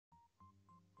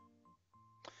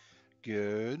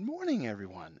Good morning,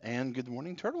 everyone, and good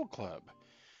morning, Turtle Club.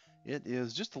 It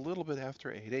is just a little bit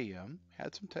after 8 a.m.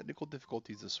 Had some technical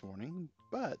difficulties this morning,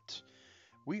 but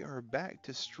we are back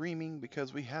to streaming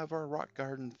because we have our rock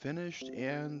garden finished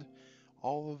and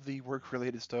all of the work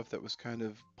related stuff that was kind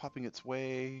of popping its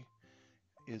way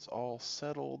is all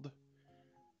settled.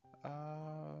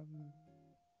 Um,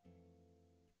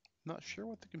 Not sure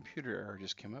what the computer error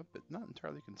just came up, but not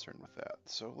entirely concerned with that.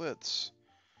 So it's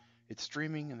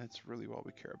streaming and that's really what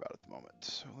we care about at the moment.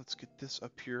 So let's get this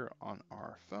up here on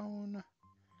our phone.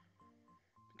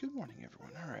 Good morning,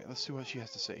 everyone. All right, let's see what she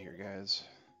has to say here, guys.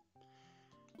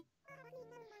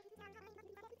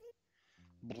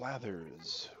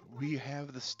 Blathers. We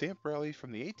have the stamp rally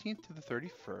from the 18th to the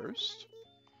 31st.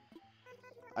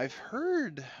 I've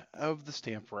heard of the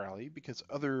stamp rally because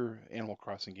other Animal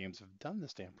Crossing games have done the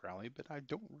stamp rally, but I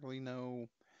don't really know,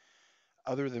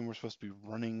 other than we're supposed to be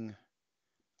running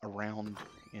around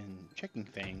and checking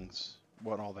things,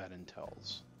 what all that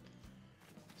entails.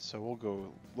 So we'll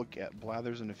go look at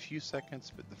Blathers in a few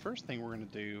seconds, but the first thing we're going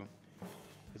to do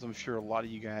is I'm sure a lot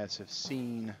of you guys have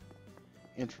seen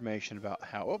information about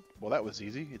how, oh, well, that was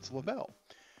easy. It's Labelle.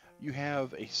 You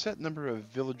have a set number of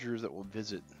villagers that will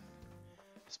visit,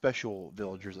 special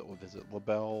villagers that will visit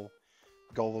Labelle,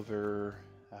 Gulliver,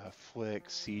 Flick,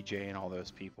 CJ, and all those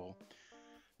people.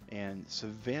 And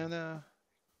Savannah,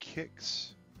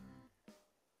 Kix,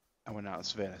 oh, well, not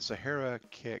Savannah, Sahara,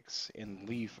 Kix, and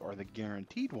Leaf are the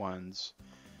guaranteed ones,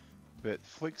 but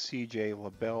Flick, CJ,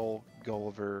 Labelle,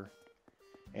 Gulliver,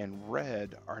 and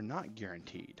Red are not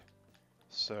guaranteed.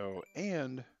 So,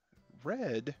 and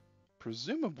Red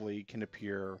presumably can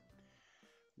appear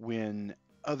when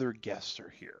other guests are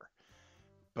here,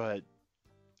 but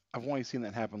I've only seen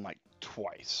that happen like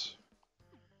twice.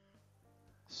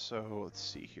 So let's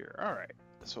see here. All right,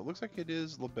 so it looks like it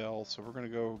is LaBelle, so we're gonna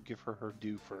go give her her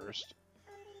due first.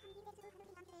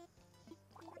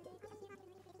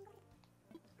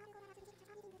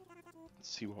 Let's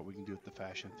see what we can do with the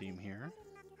fashion theme here.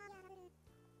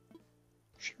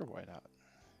 Sure, why not?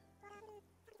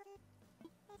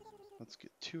 Let's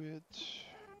get to it.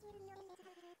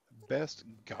 Best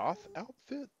goth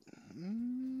outfit?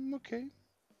 Okay.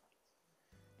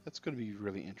 That's going to be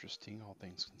really interesting, all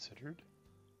things considered.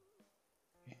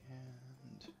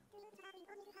 And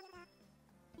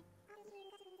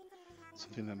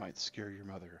something that might scare your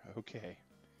mother. Okay.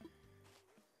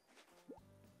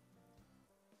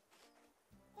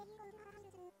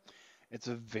 It's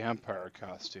a vampire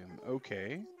costume.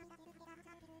 Okay.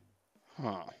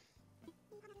 Huh.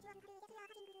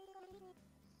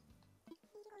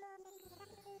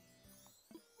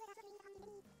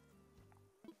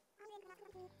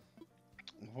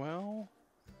 Well,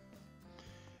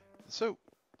 so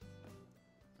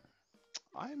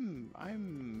I'm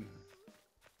I'm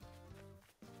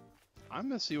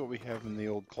gonna see what we have in the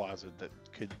old closet that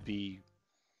could be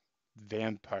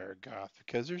vampire goth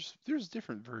because there's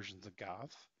different versions of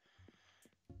goth,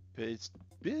 but it's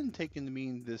been taken to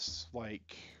mean this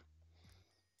like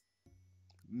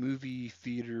movie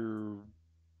theater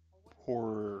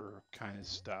horror kind of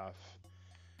stuff.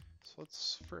 So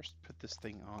let's first put this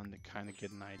thing on to kind of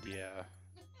get an idea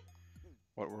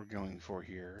what we're going for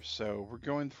here. So we're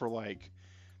going for like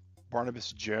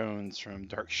Barnabas Jones from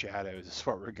Dark Shadows is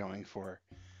what we're going for.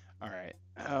 All right.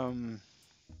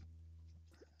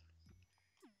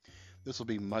 This will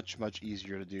be much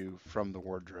easier to do from the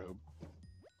wardrobe.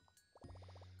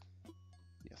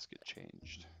 Yes, get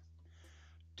changed.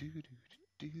 Do do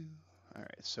do do. All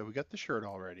right, so we got the shirt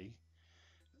already.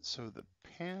 So the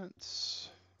pants,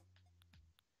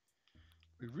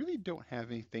 we really don't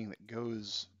have anything that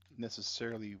goes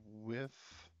necessarily with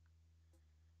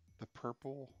the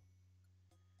purple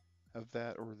of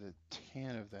that or the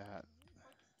tan of that.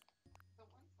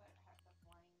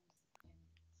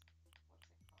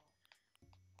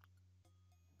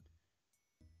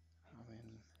 I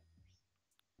mean,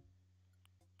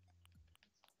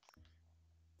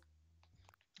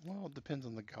 well, it depends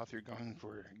on the goth you're going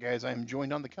for. Guys, I am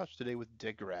joined on the couch today with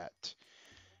Digrat.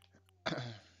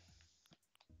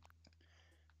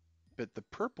 But the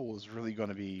purple is really going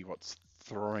to be what's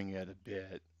throwing it a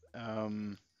bit.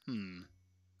 Um, hmm.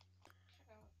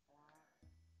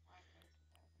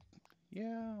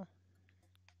 Yeah,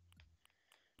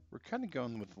 we're kind of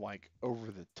going with like over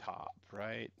the top,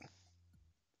 right?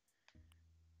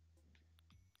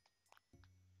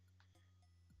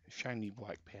 Shiny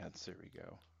black pants. There we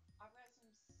go.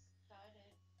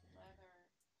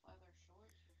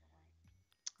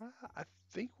 I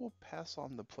think we'll pass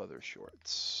on the pleather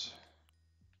shorts.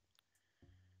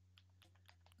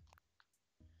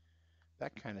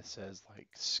 That kind of says, like,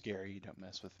 scary, don't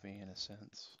mess with me, in a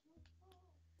sense.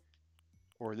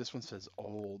 Or this one says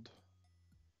old,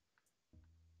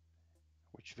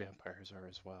 which vampires are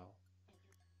as well.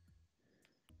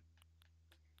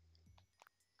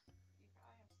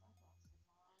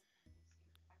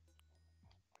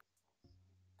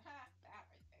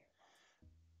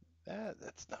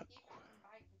 That's not.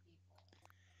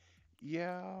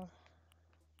 Yeah,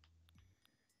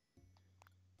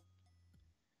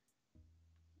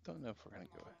 don't know if we're gonna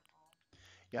go.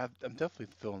 Yeah, I'm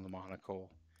definitely feeling the monocle,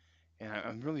 and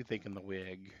I'm really thinking the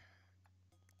wig.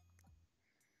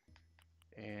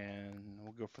 And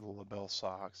we'll go for the label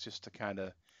socks just to kind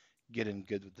of get in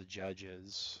good with the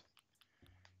judges.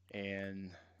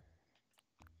 And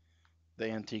the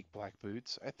antique black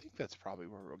boots, I think that's probably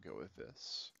where we'll go with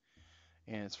this.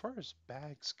 And as far as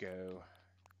bags go,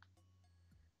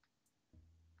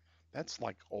 that's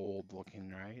like old looking,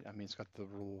 right? I mean, it's got the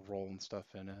little roll and stuff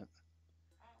in it.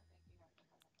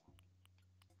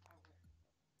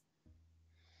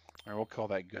 All right, we'll call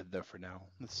that good though for now.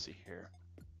 Let's see here.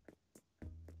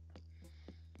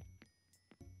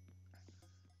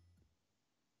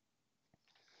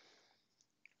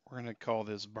 We're gonna call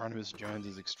this Barnabas Jones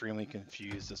is extremely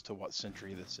confused as to what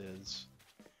century this is.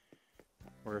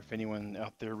 Or if anyone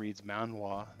out there reads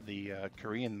manhwa, the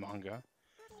Korean manga,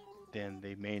 then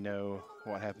they may know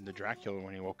what happened to Dracula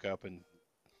when he woke up and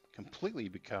completely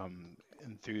become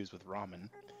enthused with ramen.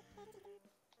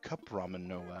 Cup ramen,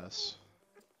 no less.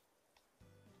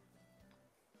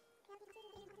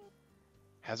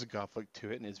 Has a goth look to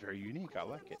it and is very unique. I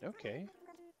like it. Okay.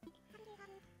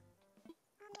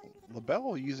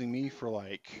 LaBelle using me for,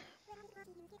 like,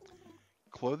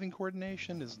 clothing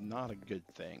coordination is not a good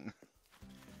thing.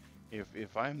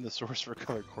 If I'm the source for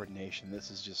color coordination,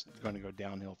 this is just going to go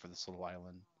downhill for this little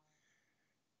island.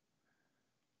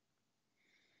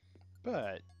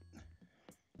 But,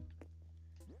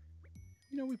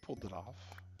 you know, we pulled it off.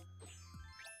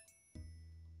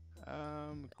 Go ahead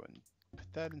and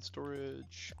put that in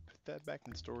storage, put that back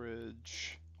in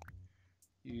storage.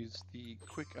 Use the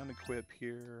quick unequip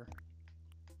here.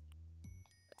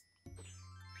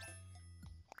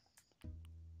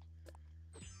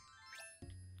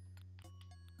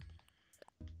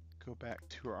 Go back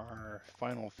to our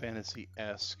Final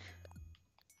Fantasy-esque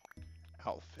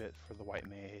outfit for the White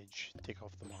Mage. Take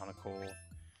off the monocle.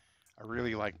 I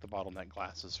really like the bottleneck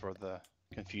glasses for the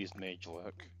confused mage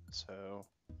look. So,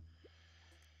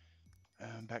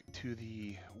 back to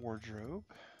the wardrobe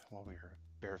while we are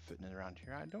barefooting around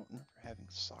here. I don't remember having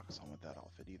socks on with that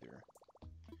outfit either.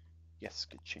 Yes,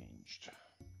 get changed.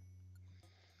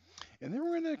 And then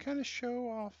we're going to kind of show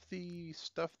off the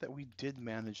stuff that we did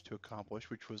manage to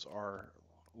accomplish, which was our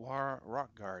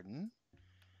rock garden.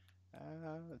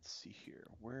 Let's see here.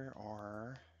 Where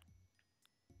are...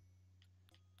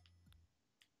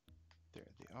 There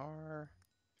they are.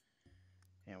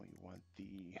 And we want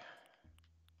the...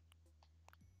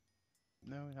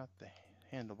 No, not the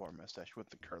handlebar mustache. We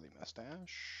want the curly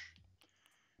mustache.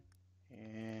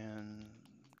 And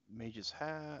mage's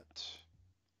hat.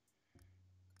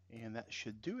 And that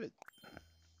should do it.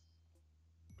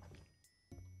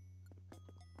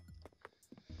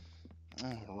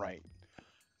 All right.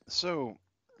 So,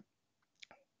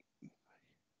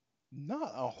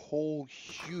 not a whole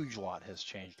huge lot has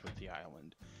changed with the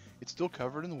island. It's still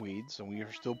covered in the weeds, and we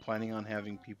are still planning on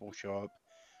having people show up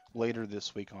later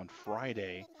this week on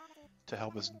Friday to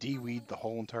help us de-weed the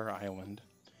whole entire island.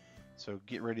 So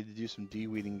get ready to do some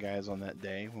de-weeding, guys, on that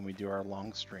day when we do our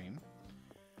long stream.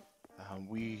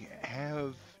 We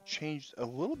have changed a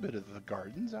little bit of the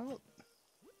gardens out.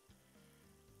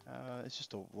 It's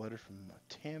just a letter from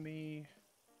Tammy.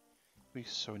 We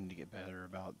so need to get better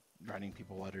about writing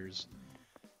people letters.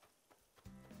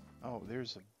 Oh,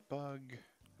 there's a bug.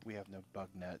 We have no bug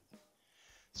net.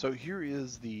 So here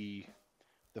is the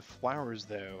flowers,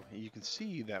 though. You can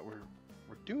see that we're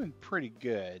doing pretty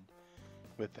good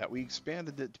with that. We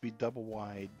expanded it to be double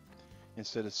wide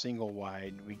instead of single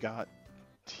wide. We got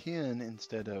 10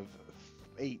 instead of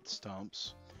 8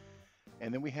 stumps.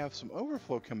 And then we have some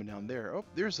overflow coming down there. Oh,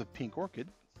 there's a pink orchid.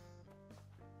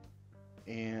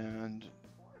 And,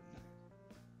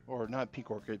 or not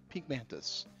pink orchid, pink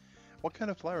mantis. What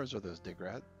kind of flowers are those,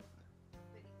 Digrat?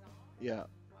 Yeah,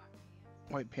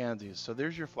 white pansies. So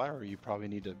there's your flower. You probably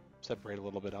need to separate a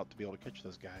little bit out to be able to catch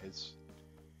those guys.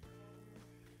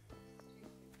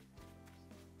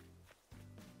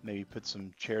 Maybe put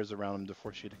some chairs around them to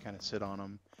force you to kind of sit on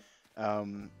them.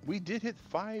 We did hit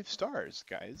 5 stars,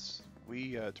 guys.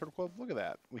 We, Turtle Club, look at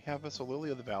that. We have us a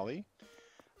Lily of the Valley.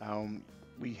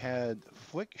 We had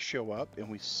Flick show up and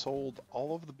we sold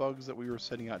all of the bugs that we were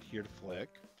setting out here to Flick.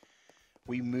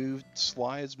 We moved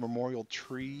Sly's memorial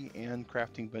tree and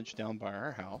crafting bench down by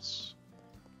our house.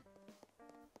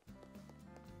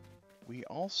 We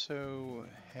also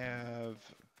have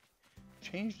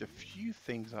changed a few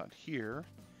things out here.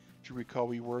 If you recall,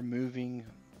 we were moving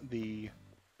the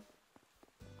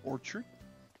orchard.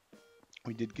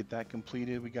 We did get that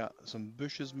completed. We got some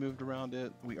bushes moved around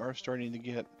it. We are starting to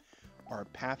get our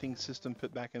pathing system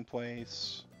put back in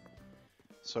place.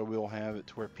 So we'll have it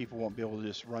to where people won't be able to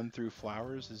just run through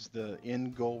flowers is the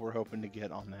end goal we're hoping to get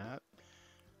on that.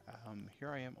 Here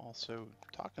I am also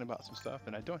talking about some stuff,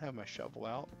 and I don't have my shovel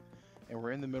out, and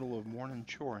we're in the middle of morning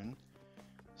chorin'.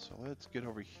 So let's get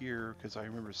over here, because I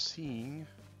remember seeing,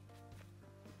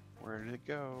 where did it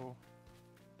go?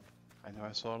 I know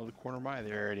I saw it in the corner of my eye.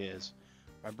 There it is.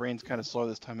 My brain's kind of slow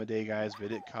this time of day, guys,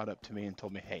 but it caught up to me and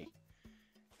told me, hey,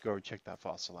 go check that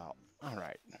fossil out. All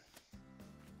right.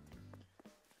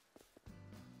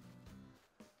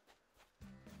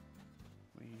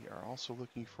 We are also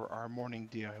looking for our morning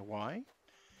DIY.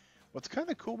 What's kind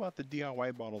of cool about the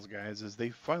DIY bottles, guys, is they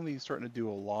finally starting to do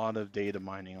a lot of data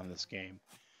mining on this game.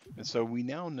 And so we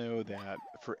now know that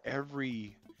for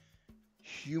every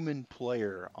human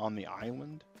player on the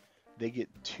island, they get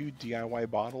 2 DIY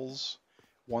bottles,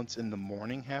 once in the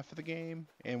morning half of the game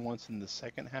and once in the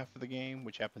second half of the game,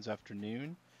 which happens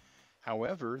afternoon.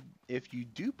 However, if you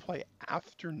do play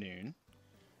afternoon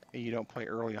and you don't play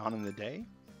early on in the day,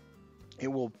 it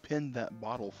will pin that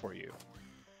bottle for you.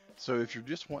 So if you're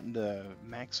just wanting to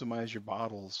maximize your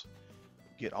bottles,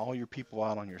 get all your people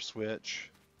out on your switch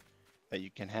that you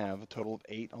can have, a total of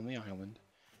 8 on the island,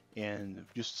 and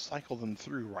just cycle them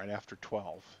through right after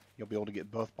 12. You'll be able to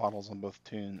get both bottles on both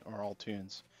all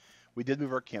tunes. We did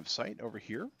move our campsite over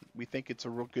here. We think it's a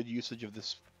real good usage of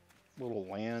this little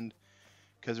land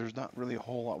because there's not really a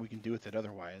whole lot we can do with it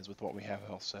otherwise with what we have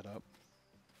all set up.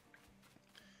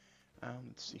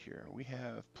 Let's see here. We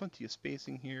have plenty of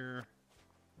spacing here.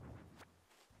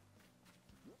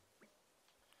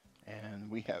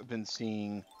 And we have been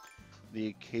seeing the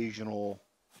occasional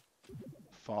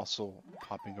fossil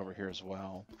popping over here as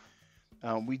well.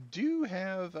 We do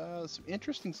have some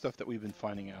interesting stuff that we've been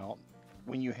finding out.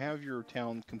 When you have your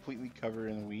town completely covered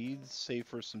in weeds, save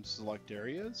for some select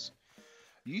areas,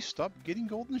 you stop getting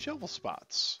golden shovel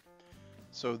spots.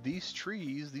 So these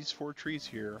trees, these 4 trees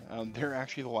here, they're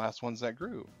actually the last ones that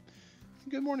grew.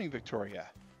 Good morning, Victoria.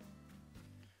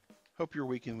 Hope your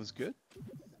weekend was good.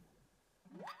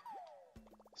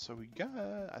 So we got,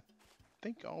 I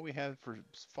think all we had for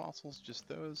fossils, just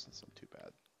those. That's not too bad.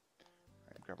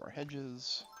 All right, grab our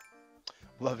hedges.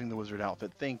 Loving the wizard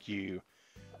outfit. Thank you.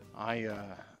 I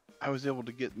was able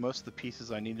to get most of the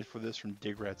pieces I needed for this from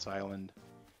Digrat's Island.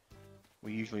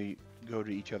 We usually go to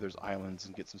each other's islands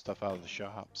and get some stuff out of the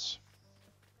shops.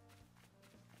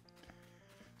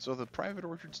 So the private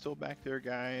orchard's still back there,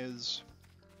 guys.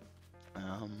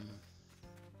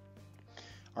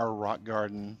 Our rock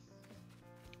garden.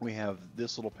 We have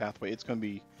this little pathway. It's going to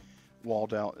be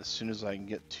walled out as soon as I can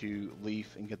get to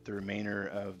Leaf and get the remainder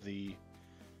of the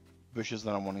bushes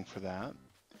that I'm wanting for that.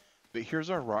 But here's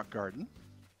our rock garden.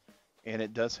 And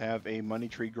it does have a money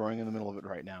tree growing in the middle of it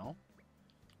right now,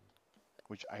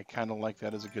 which I kind of like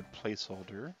that as a good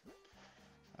placeholder.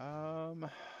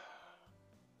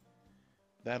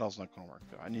 That all's not going to work,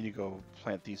 though. I need to go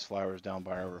plant these flowers down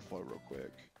by our overflow real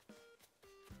quick.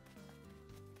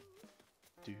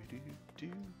 Do do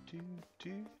do do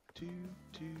do do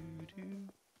do do.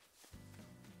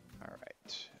 All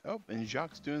right. Oh, and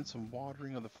Jacques doing some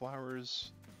watering of the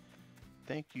flowers.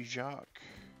 Thank you, Jacques.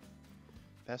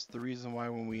 That's the reason why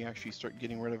when we actually start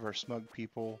getting rid of our smug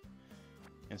people,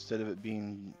 instead of it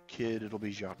being Kid, it'll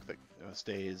be Jacques that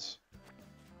stays.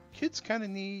 Kid's kind of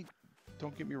neat,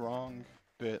 don't get me wrong,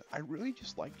 but I really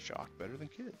just like Jacques better than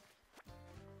Kid.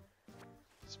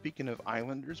 Speaking of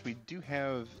islanders, we do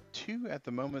have 2 at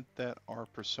the moment that are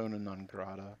persona non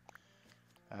grata,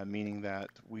 meaning that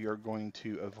we are going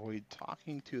to avoid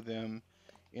talking to them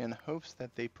in hopes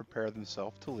that they prepare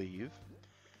themselves to leave.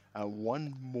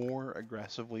 One more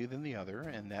aggressively than the other,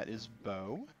 and that is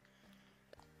Bo.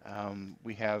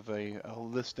 We have a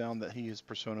list down that he is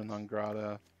persona non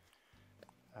grata.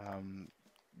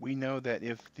 We know that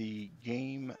if the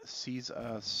game sees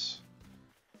us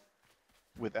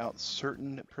without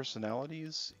certain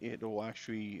personalities, it will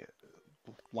actually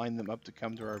line them up to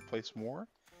come to our place more.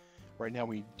 Right now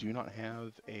we do not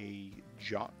have a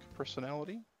Jock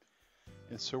personality,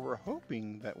 and so we're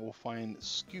hoping that we'll find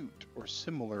Scoot or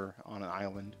similar on an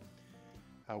island.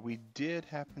 We did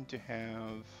happen to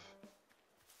have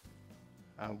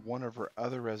One of our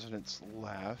other residents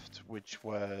left, which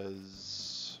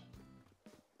was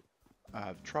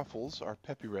Truffles, our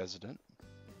Peppy resident.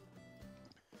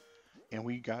 And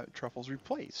we got Truffles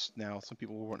replaced. Now, some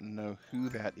people want to know who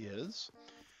that is.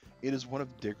 It is one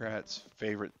of Digrat's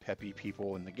favorite Peppy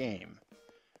people in the game.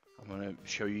 I'm going to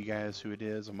show you guys who it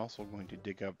is. I'm also going to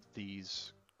dig up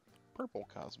these purple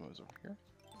Cosmos over here.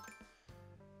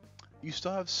 You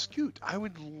still have Scoot. I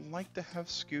would like to have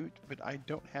Scoot, but I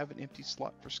don't have an empty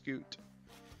slot for Scoot.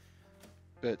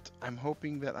 But I'm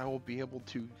hoping that I will be able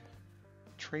to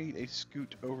trade a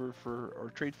Scoot over for, or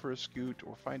trade for a Scoot,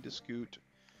 or find a Scoot.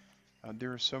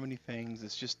 There are so many things.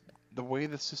 It's just the way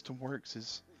the system works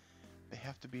is they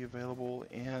have to be available,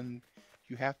 and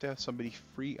you have to have somebody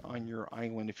free on your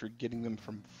island if you're getting them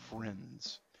from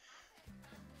friends.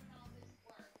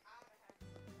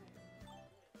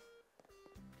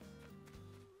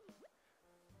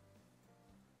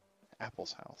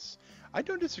 Apple's house. I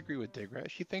don't disagree with Digrat.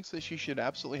 She thinks that she should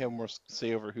absolutely have more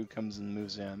say over who comes and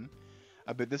moves in.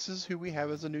 But this is who we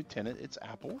have as a new tenant. It's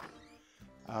Apple.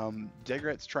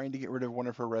 Digrat's trying to get rid of one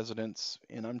of her residents,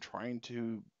 and I'm trying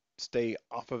to stay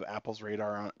off of Apple's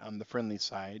radar on the friendly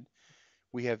side.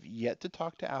 We have yet to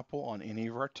talk to Apple on any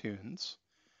of our tunes.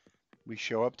 We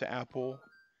show up to Apple,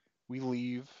 we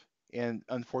leave, and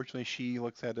unfortunately she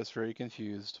looks at us very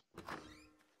confused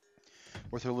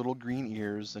with her little green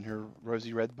ears and her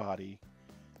rosy red body.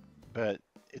 But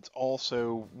it's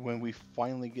also when we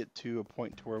finally get to a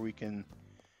point to where we can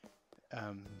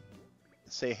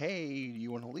say, hey, do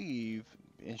you want to leave?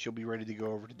 And she'll be ready to go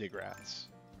over to Digrat's.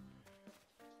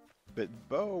 But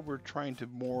Bo, we're trying to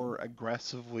more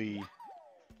aggressively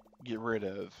get rid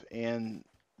of. And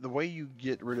the way you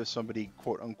get rid of somebody,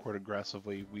 quote unquote,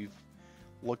 aggressively, we've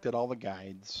looked at all the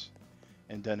guides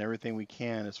and done everything we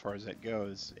can as far as that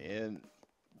goes. And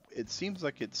it seems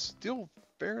like it's still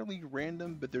fairly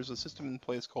random, but there's a system in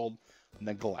place called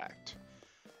neglect.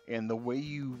 And the way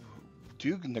you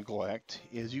do neglect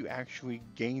is you actually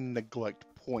gain neglect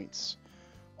points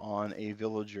on a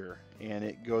villager, and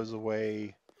it goes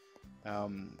away a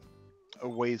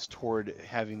ways toward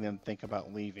having them think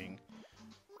about leaving.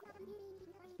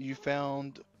 You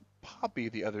found Poppy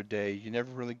the other day. You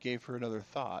never really gave her another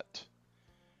thought.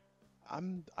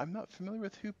 I'm not familiar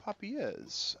with who Poppy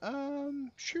is.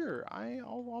 Sure,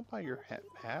 I'll buy your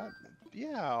hat.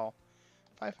 Yeah,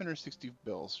 560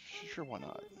 bills. Sure, why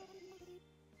not?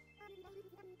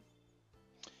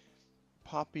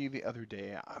 Poppy the other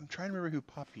day. I'm trying to remember who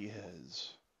Poppy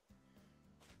is.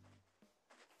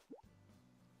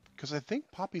 Because I think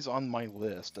Poppy's on my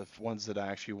list of ones that I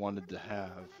actually wanted to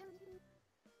have.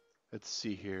 Let's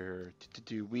see here.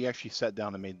 We actually sat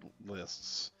down and made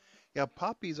lists. Yeah,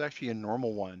 Poppy's actually a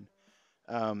normal one.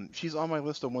 She's on my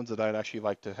list of ones that I'd actually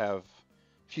like to have.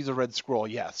 She's a red squirrel.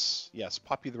 Yes,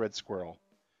 Poppy the red squirrel.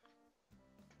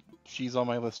 She's on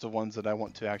my list of ones that I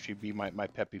want to actually be my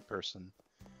peppy person.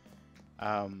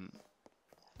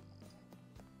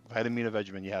 Vitamina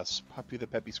Vegemin, yes. Poppy the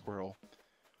peppy squirrel.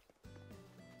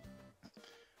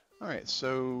 Alright,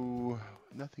 so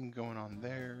nothing going on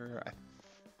there.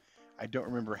 I don't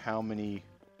remember how many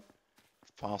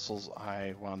fossils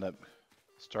I wound up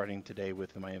starting today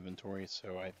with in my inventory,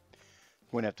 so I'm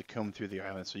going to have to comb through the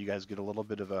island so you guys get a little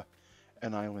bit of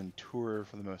an island tour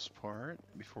for the most part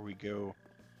before we go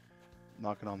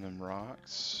knocking on them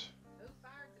rocks. Who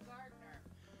fired the gardener?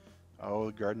 Oh,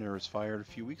 the gardener was fired a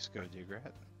few weeks ago,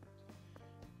 Digrat.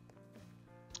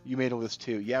 You made a list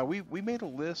too. Yeah, we made a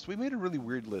list. We made a really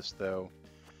weird list though.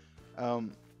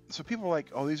 So people were like,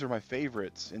 oh, these are my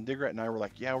favorites. And Digrat and I were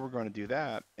like, yeah, we're going to do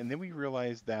that. And then we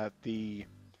realized that the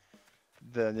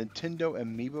Nintendo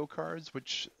Amiibo cards,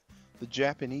 which the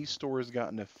Japanese store has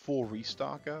gotten a full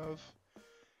restock of,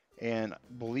 and I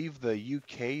believe the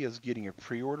UK is getting a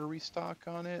pre-order restock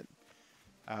on it.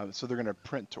 So they're going to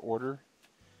print to order.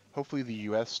 Hopefully the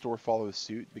US store follows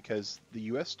suit, because the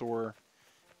US store,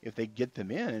 if they get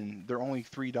them in, they're only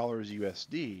 $3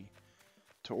 USD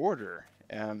to order.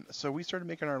 So we started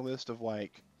making our list of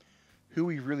like who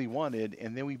we really wanted,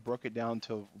 and then we broke it down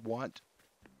to what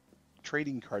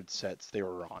trading card sets they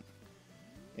were on.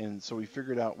 And so we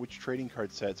figured out which trading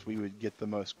card sets we would get the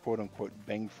most quote-unquote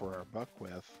bang for our buck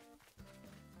with.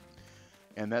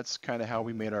 And that's kind of how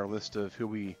we made our list of who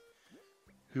we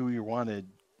wanted.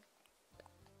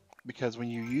 Because when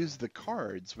you use the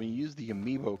cards, when you use the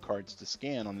Amiibo cards to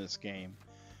scan on this game,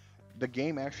 the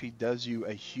game actually does you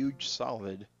a huge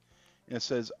solid. And it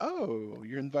says, oh,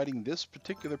 you're inviting this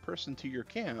particular person to your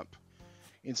camp.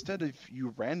 Instead of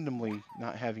you randomly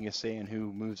not having a say in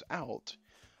who moves out,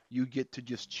 you get to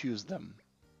just choose them.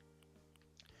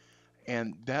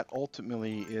 And that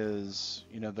ultimately is,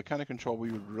 the kind of control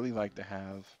we would really like to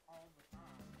have all the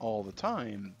time. all the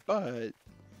time. But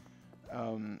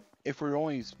if we're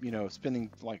only,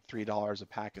 spending like $3 a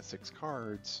pack of 6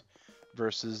 cards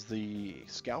versus the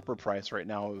scalper price right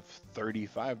now of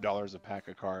 $35 a pack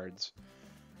of cards,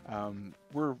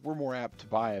 we're more apt to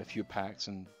buy a few packs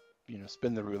and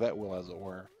spin the roulette wheel, as it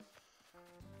were.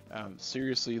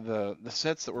 Seriously, the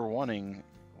sets that we're wanting,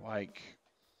 like,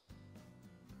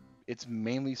 it's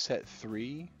mainly set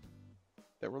 3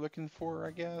 that we're looking for,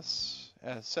 I guess.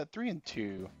 Set 3 and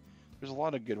 2. There's a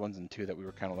lot of good ones in 2 that we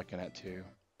were kind of looking at too.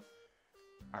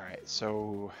 All right,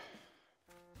 so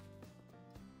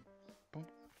boom.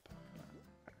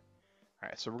 All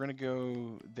right, so we're gonna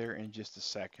go there in just a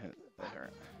second.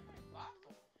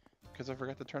 Because I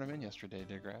forgot to turn them in yesterday,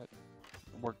 Digrat.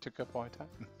 Work took up all my time.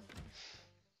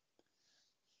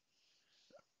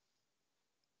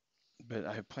 But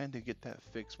I plan to get that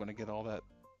fixed when I get all that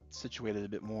situated a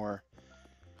bit more.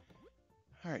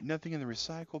 All right, nothing in the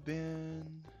recycle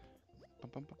bin. Bum,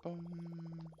 bum, bum,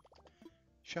 bum.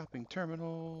 Shopping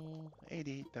terminal,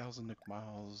 88,000 Nook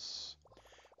miles.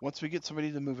 Once we get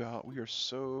somebody to move out, we are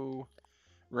so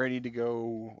ready to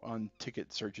go on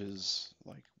ticket searches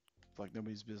like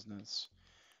nobody's business.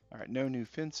 All right, no new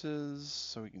fences,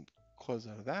 so we can close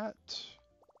out of that.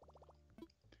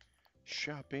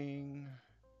 Shopping,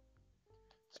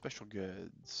 special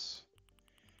goods,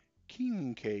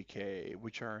 King KK,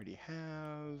 which I already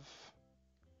have.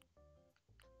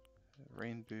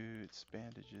 Rain boots,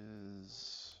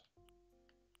 bandages,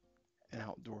 an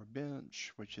outdoor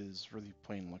bench, which is really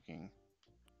plain looking.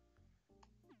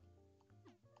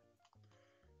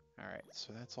 All right,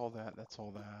 so that's all that. That's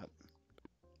all that.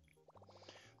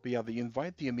 But yeah, the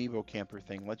invite the amiibo camper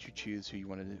thing lets you choose who you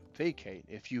want to vacate.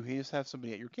 If you just have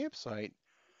somebody at your campsite,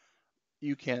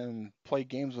 you can play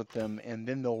games with them, and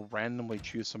then they'll randomly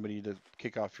choose somebody to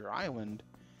kick off your island.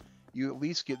 You at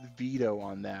least get veto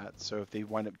on that. So if they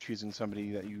wind up choosing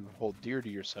somebody that you hold dear to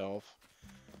yourself,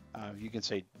 you can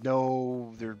say,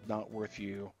 no, they're not worth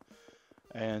you.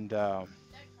 And They tried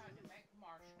to make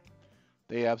Marshall.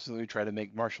 they absolutely try to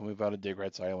make Marshall move out of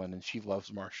Digrat's Island, and she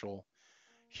loves Marshall.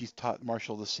 She's taught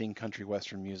Marshall to sing country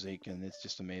western music, and it's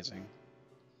just amazing.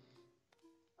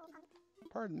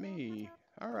 Pardon me.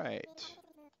 All right.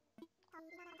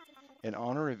 In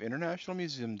honor of International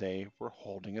Museum Day, we're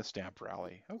holding a stamp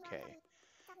rally. Okay.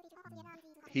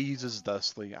 He uses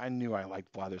thusly. I knew I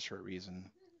liked Blathers for a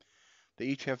reason. They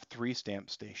each have 3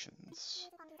 stamp stations.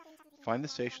 Find the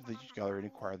stations that each gallery and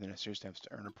acquire the necessary stamps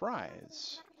to earn a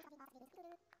prize.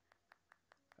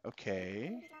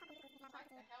 Okay. It's like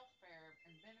the health fair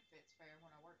and benefits fair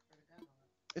when I worked for the government.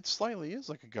 It slightly is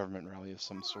like a government rally of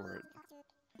some sort.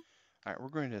 All right, we're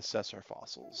going to assess our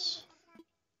fossils.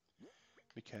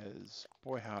 Because,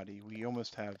 boy howdy, we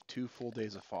almost have 2 full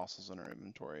days of fossils in our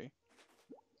inventory.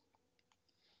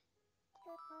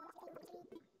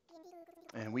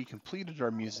 And we completed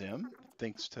our museum,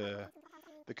 thanks to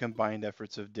the combined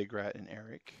efforts of Digrat and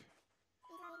Eric,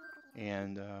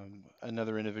 and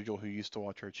another individual who used to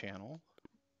watch our channel.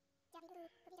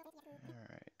 All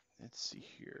right, let's see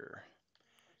here.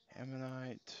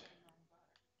 Ammonite.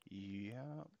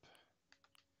 Yep.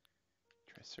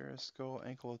 Triceratops skull,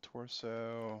 ankle,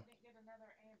 torso. Didn't get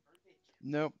another amber, did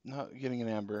you? Nope, not getting an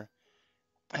amber.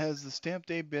 Has the stamp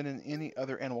day been in any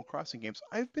other Animal Crossing games?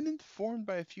 I've been informed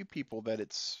by a few people that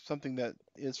it's something that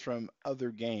is from other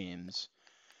games.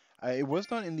 It was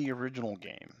not in the original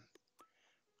game.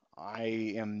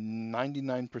 I am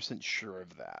 99% sure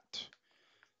of that.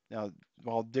 Now,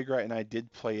 while Digrat and I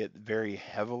did play it very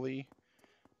heavily,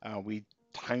 we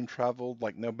time traveled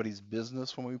like nobody's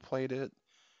business when we played it,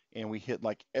 and we hit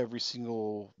like every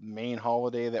single main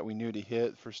holiday that we knew to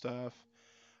hit for stuff.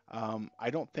 I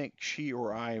don't think she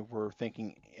or I were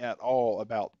thinking at all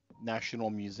about National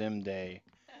Museum Day.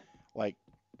 Like,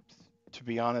 to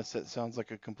be honest, that sounds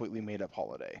like a completely made up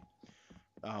holiday.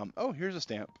 Oh, here's a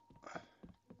stamp.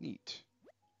 Neat.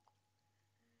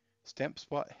 Stamp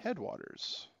spot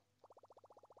headwaters.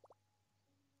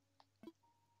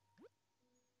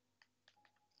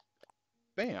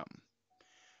 Bam.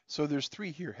 So there's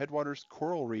 3 here: headwaters,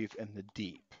 coral reef, and the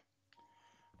deep.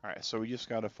 All right, so we just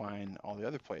got to find all the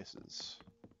other places.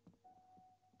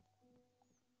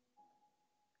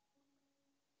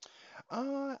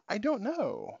 I don't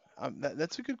know.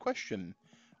 That's a good question.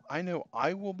 I know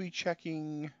I will be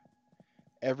checking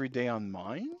every day on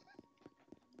mine.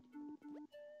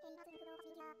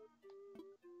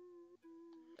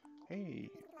 Hey,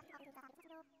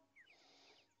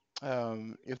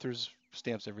 if there's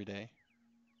stamps every day.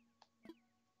 I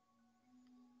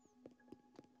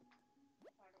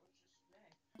thought it was just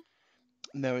Zmei.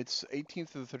 No, it's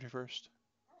 18th to the 31st.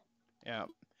 Oh, Yeah,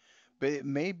 but it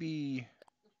may be.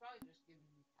 it's probably just giving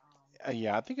you time.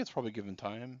 Yeah, I think it's probably given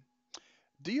time.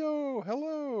 Dio,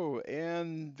 hello,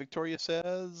 and Victoria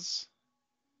says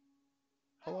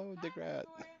Oh, hello, hi, Digrat.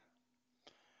 Victoria.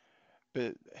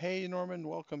 But hey, Norman,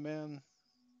 welcome, man.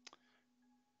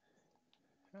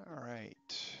 All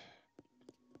right,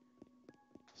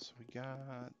 so we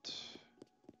got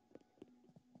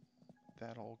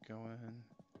that all going.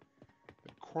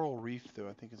 The Coral Reef, though,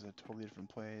 I think is a totally different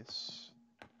place.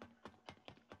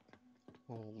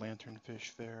 Little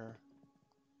lanternfish there.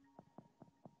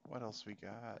 What else we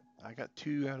got? I got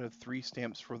 2 out of 3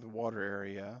 stamps for the water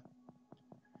area.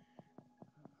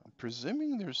 I'm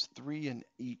presuming there's 3 in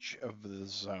each of the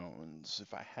zones,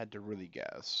 if I had to really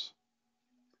guess.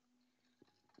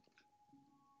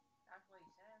 That's what he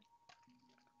said.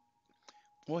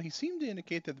 Well, he seemed to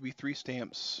indicate that there'd be 3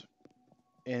 stamps,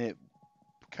 and it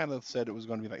kind of said it was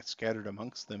going to be like scattered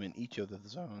amongst them in each of the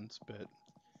zones, but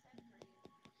He said three.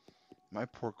 my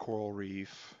poor coral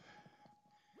reef,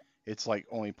 it's like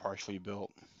only partially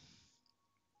built.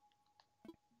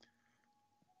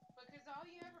 Because all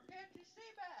you ever catch is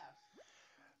sea bass.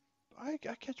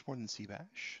 I catch more than sea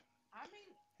bass. I mean,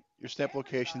 Your stamp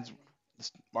locations,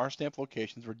 everybody. our stamp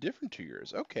locations were different to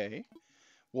yours. Okay.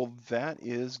 Well, that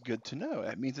is good to know.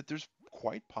 That means that there's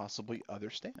quite possibly other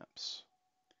stamps.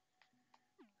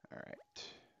 All right.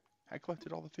 I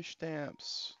collected all the fish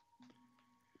stamps.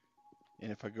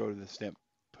 And if I go to the stamp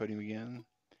podium again,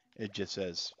 it just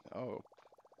says, oh,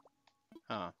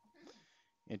 huh,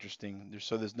 interesting.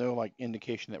 There's no like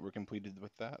indication that we're completed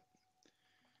with that.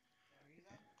 There you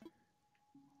go.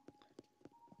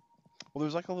 Well,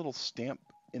 there's like a little stamp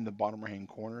in the bottom right hand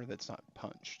corner that's not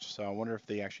punched. So I wonder if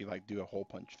they actually like do a hole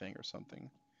punch thing or something.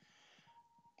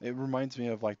 It reminds me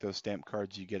of like those stamp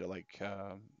cards you get at like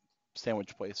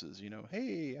sandwich places.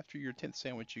 Hey, after your 10th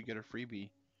sandwich, you get a freebie.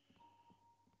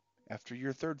 After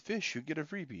your 3rd fish, you get a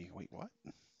freebie. Wait, what?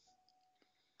 All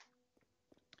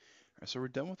right, so we're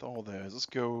done with all those. Let's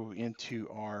go into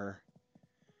our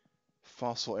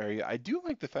fossil area. I do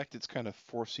like the fact it's kind of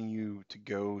forcing you to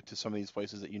go to some of these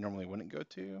places that you normally wouldn't go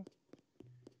to,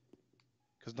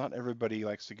 because not everybody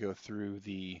likes to go through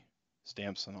the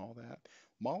stamps and all that.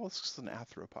 Mollusks and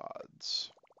arthropods.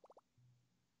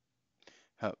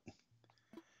 Huh.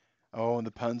 Oh, and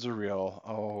the puns are real.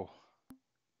 Oh,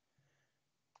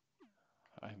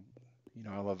 I,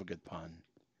 I love a good pun.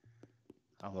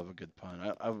 I love a good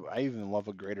pun. I even love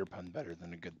a greater pun better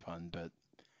than a good pun, but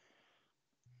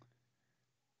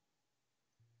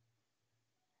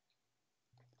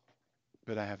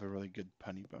I have a really good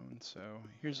punny bone. So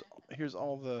here's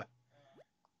all the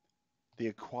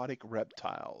aquatic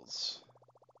reptiles.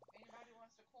 If anybody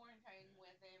wants to quarantine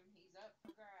with him, he's up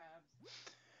for grabs.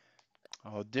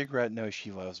 Oh, Digrat knows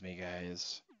she loves me,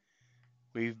 guys.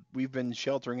 We've been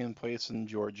sheltering in place in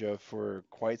Georgia for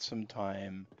quite some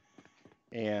time,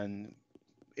 and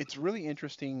it's really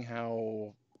interesting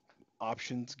how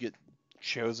options get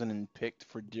chosen and picked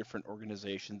for different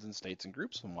organizations and states and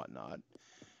groups and whatnot.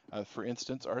 For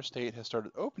instance, our state has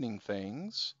started opening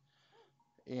things,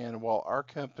 and while our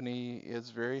company is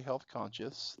very health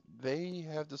conscious, they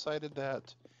have decided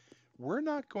that we're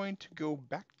not going to go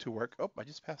back to work. Oh, I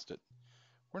just passed it.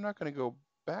 We're not going to go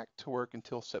back to work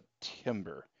until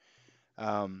September.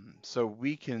 So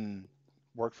we can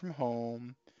work from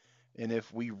home. And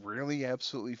if we really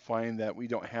absolutely find that we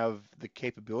don't have the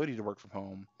capability to work from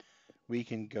home, we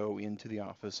can go into the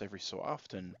office every so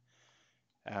often.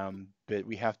 But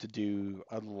we have to do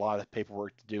a lot of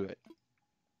paperwork to do it.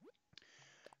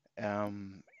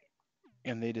 Um,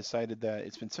 and they decided that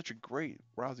it's been such a great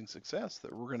rousing success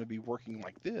that we're going to be working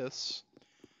like this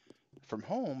from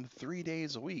home 3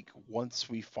 days a week once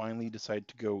we finally decide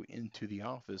to go into the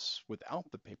office without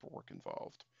the paperwork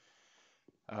involved.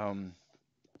 Um,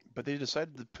 but they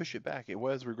decided to push it back. It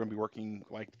was we were going to be working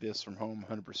like this from home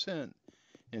 100%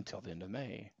 until the end of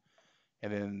May.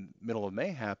 And then middle of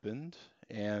May happened,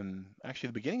 and actually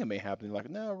the beginning of May happened. They're like,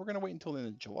 no, we're going to wait until the end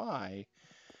of July.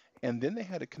 And then they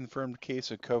had a confirmed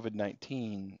case of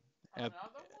COVID-19 at Another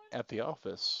one? at the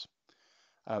office,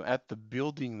 at the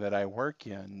building that I work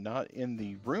in, not in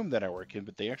the room that I work in,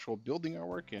 but the actual building I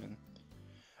work in.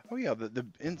 Oh yeah, the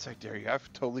insect area.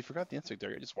 I've totally forgot the insect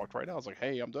area. I just walked right out. I was like,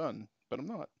 hey, I'm done, but I'm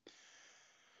not.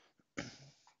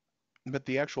 But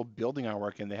the actual building I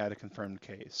work in, they had a confirmed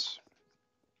case.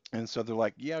 And so they're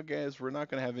like, yeah, guys, we're not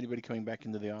going to have anybody coming back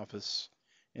into the office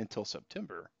until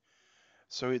September.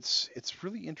 So it's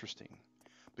really interesting.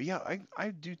 But yeah, I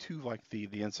do too like the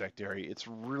insect area. It's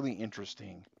really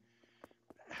interesting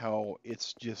how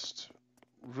it's just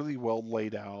really well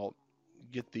laid out,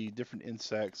 get the different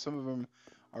insects. Some of them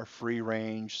are free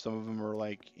range. Some of them are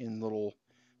like in little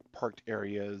parked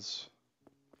areas.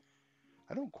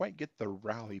 I don't quite get the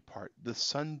rally part. The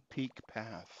Sun Peak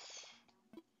Path.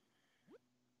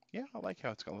 Yeah, I like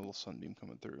how it's got a little sunbeam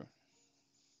coming through.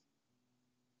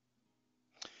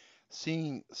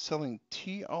 Selling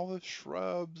tea olive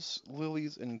shrubs,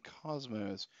 lilies, and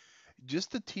cosmos.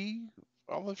 Just the tea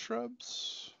olive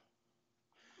shrubs?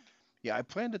 Yeah, I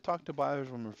plan to talk to buyers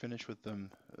when we're finished with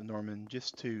them, Norman,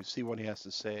 just to see what he has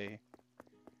to say.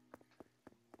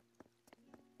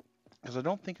 Because I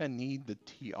don't think I need the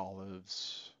tea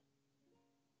olives.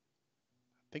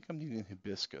 I think I'm needing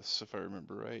hibiscus, if I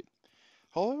remember right.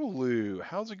 Hello, Lou.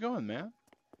 How's it going, man?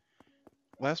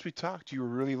 Last we talked, you were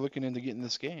really looking into getting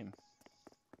this game.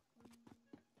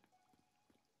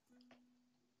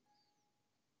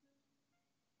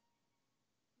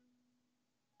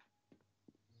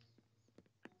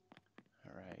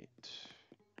 All right.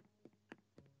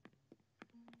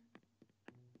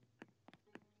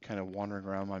 Kind of wandering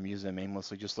around my museum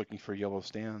aimlessly, just looking for yellow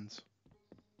stands.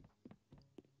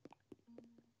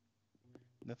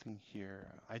 Nothing here.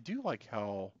 I do like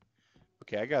how...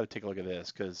 Okay, I got to take a look at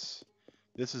this, because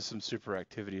this is some super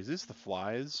activity. Is this the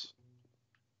flies?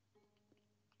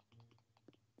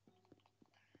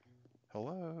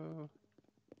 Hello?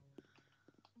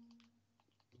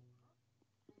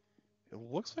 It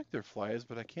looks like they're flies,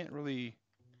 but I can't really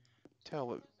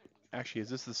tell. Actually, is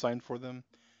this the sign for them?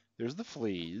 There's the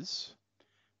fleas,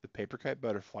 the paper kite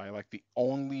butterfly, like the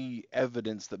only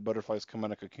evidence that butterflies come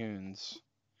out of cocoons.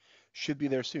 Should be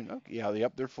there soon. Okay, yeah,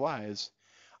 yep, they're flies.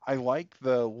 I like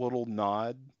the little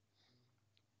nod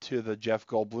to the Jeff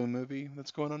Goldblum movie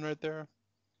that's going on right there.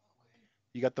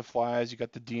 You got the flies, you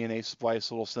got the DNA splice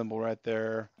little symbol right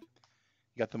there.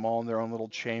 You got them all in their own little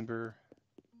chamber.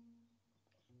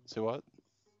 Say what?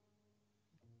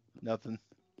 Nothing.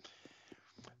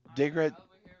 Digrat,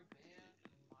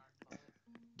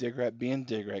 Digrat being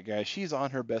Digrat, guys. She's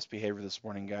on her best behavior this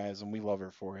morning, guys, and we love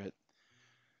her for it.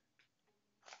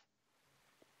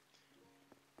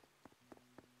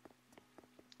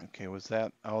 Okay, was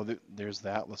that? Oh, there's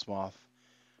the Atlas moth.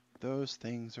 Those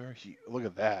things are huge. Look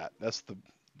at that. That's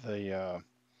the uh,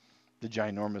 the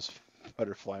ginormous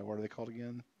butterfly. What are they called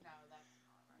again? No, that's not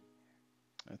right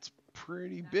there. That's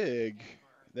pretty That's the big. emperor.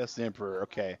 That's the emperor. Go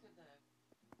Okay, to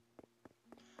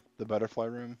the butterfly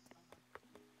room.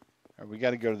 All right, we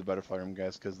got to go to the butterfly room,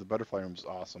 guys, because the butterfly room is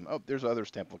awesome. Oh, there's other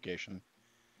stamp location.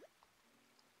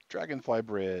 Dragonfly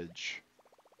Bridge.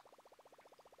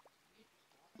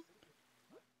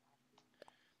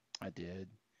 I did.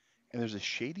 And there's a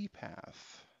shady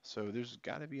path. So there's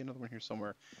got to be another one here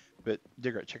somewhere. But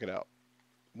Digger, check it out.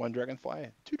 One dragonfly,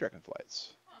 two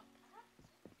dragonflies.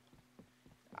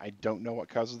 I don't know what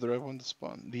causes the red one to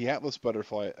spawn. The Atlas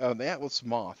butterfly, the Atlas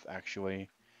moth, actually.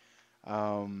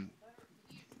 Um,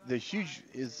 the huge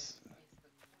is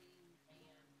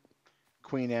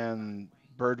Queen Anne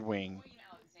birdwing.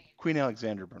 Queen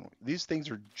Alexander birdwing. These things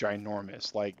are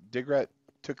ginormous. Like Digrat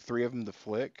took 3 of them to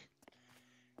flick,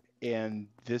 and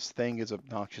this thing is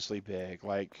obnoxiously big.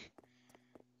 Like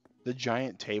the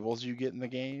giant tables you get in the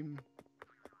game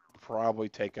probably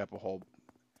take up a whole.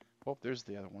 Oh, there's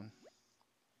the other one.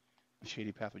 The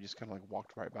shady path. We just kind of like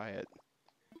walked right by it.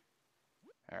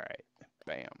 All right,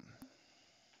 bam.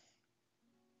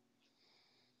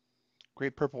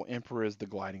 Great Purple Emperor is the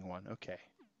gliding one. Okay.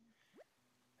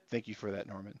 Thank you for that,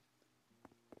 Norman.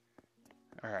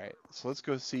 All right, so let's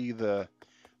go see the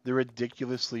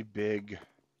ridiculously big,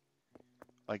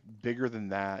 like bigger than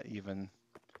that even.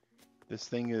 This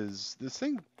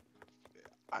thing.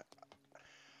 I,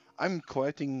 I'm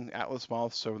collecting Atlas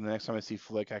moths, so the next time I see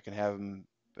Flick, I can have him,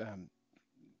 um,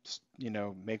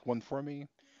 make one for me.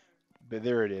 But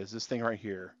there it is, this thing right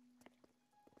here.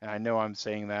 And I know I'm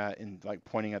saying that and like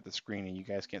pointing at the screen, and you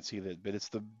guys can't see that, but it's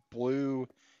the blue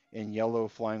and yellow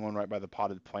flying one right by the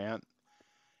potted plant.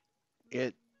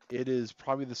 It it is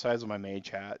probably the size of my mage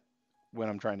hat when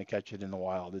I'm trying to catch it in the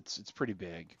wild. It's pretty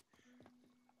big.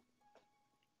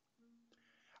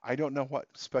 I don't know what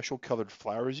special colored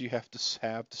flowers you have to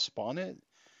spawn it,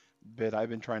 but I've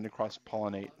been trying to cross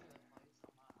pollinate.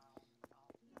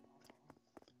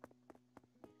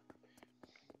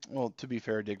 Well, to be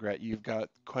fair, Digrat, you've got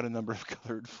quite a number of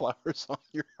colored flowers on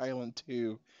your island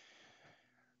too.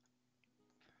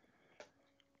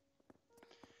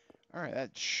 All right,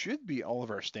 that should be all of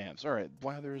our stamps. All right,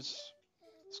 Blathers.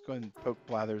 Let's go ahead and poke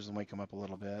Blathers and wake him up a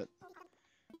little bit.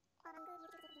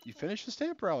 You finished the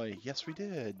stamp rally? Yes, we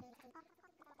did.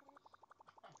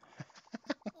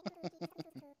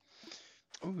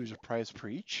 Oh, there's a prize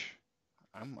preach.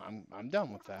 I'm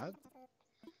down with that.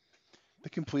 The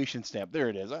completion stamp. There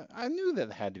it is. I knew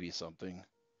that had to be something.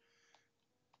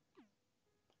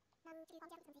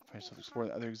 Alright, so explore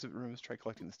the other exhibit rooms. Try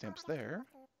collecting the stamps there.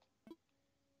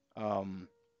 Um,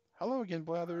 hello again,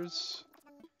 Blathers.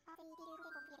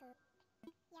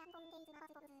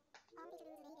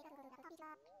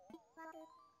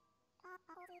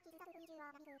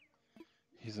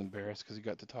 He's embarrassed because he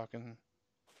got to talking.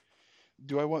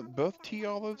 Do I want both tea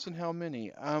olives and how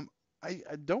many? I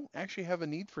don't actually have a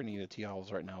need for any of the tea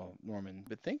olives right now, Norman,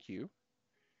 but thank you.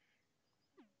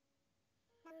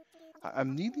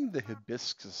 I'm needing the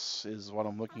hibiscus is what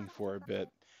I'm looking for, but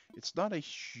it's not a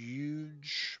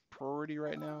huge priority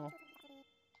right now.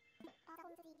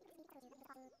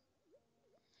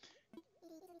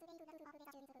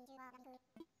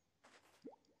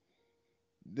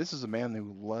 This is a man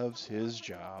who loves his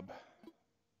job.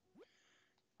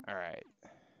 All right.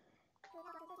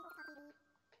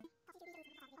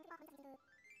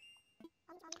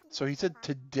 So he said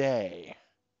today.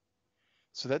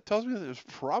 So that tells me that there's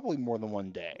probably more than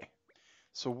one day.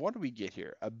 So what do we get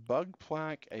here? A bug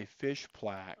plaque, a fish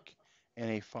plaque, and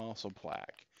a fossil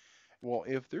plaque. Well,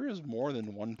 if there is more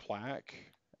than one plaque,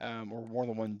 or more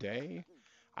than one day,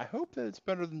 I hope that it's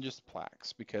better than just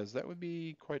plaques, because that would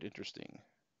be quite interesting.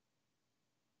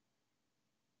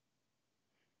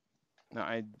 Now,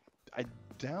 I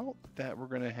doubt that we're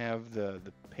gonna have the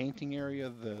painting area,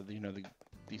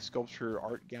 the sculpture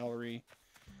art gallery.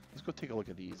 Let's go take a look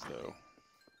at these though.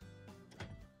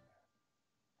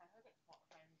 I hope it's what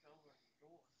hangs over the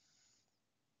door.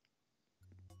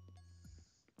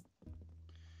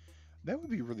 That would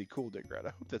be really cool, Digrat.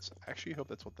 I hope that's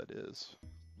what that is.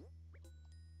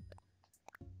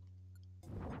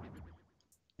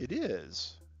 It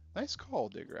is. Nice call,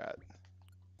 Digrat.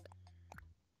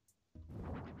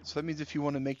 So that means if you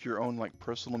want to make your own like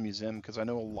personal museum, because I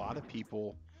know a lot of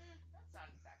people. That's not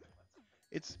exactly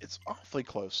what's supposed It's awfully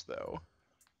close though.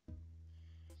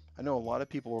 I know a lot of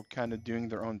people are kind of doing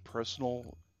their own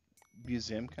personal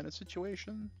museum kind of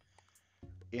situation,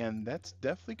 and that's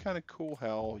definitely kind of cool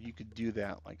how you could do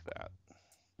that like that.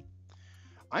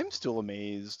 I'm still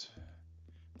amazed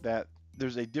that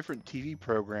there's a different TV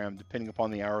program depending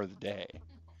upon the hour of the day.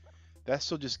 That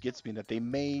still just gets me that they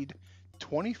made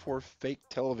 24 fake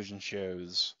television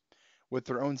shows with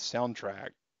their own soundtrack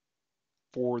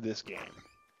for this game.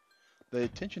 The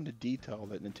attention to detail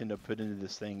that Nintendo put into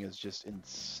this thing is just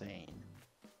insane.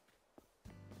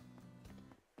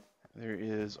 There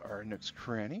is our Nook's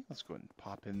Cranny. Let's go ahead and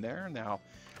pop in there. Now,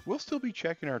 we'll still be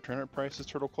checking our turnip prices,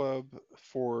 Turtle Club,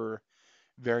 for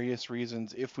various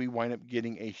reasons. If we wind up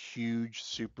getting a huge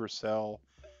supercell,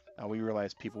 we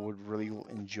realize people would really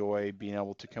enjoy being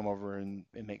able to come over and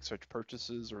make such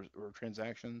purchases or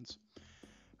transactions.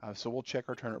 So we'll check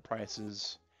our turnip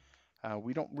prices.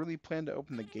 We don't really plan to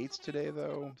open the gates today,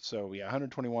 though. So yeah,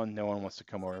 121, no one wants to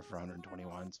come over for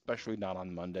 121, especially not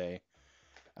on Monday.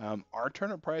 Our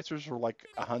turnip prices were like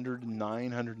 109,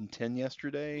 110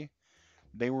 yesterday.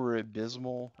 They were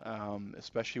abysmal,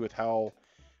 especially with how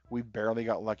we barely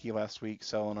got lucky last week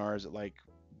selling ours at like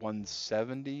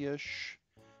 170-ish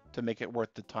to make it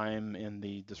worth the time and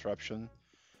the disruption.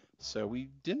 So we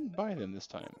didn't buy them this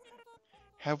time.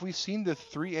 Have we seen the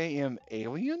 3 a.m.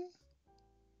 alien?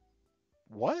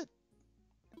 What?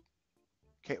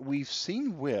 Okay, we've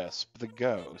seen Wisp, the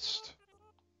ghost.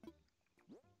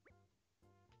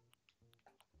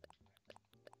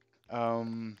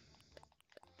 And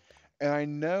I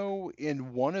know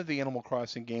in one of the Animal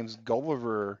Crossing games,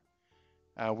 Gulliver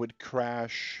would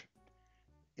crash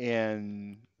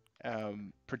and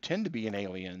pretend to be an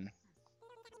alien.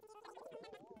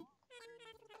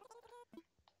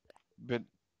 But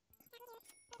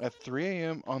at 3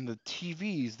 a.m. on the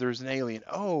TVs, there's an alien.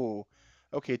 Oh,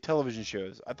 okay, television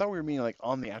shows. I thought we were meaning like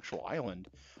on the actual island.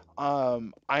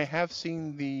 I have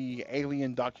seen the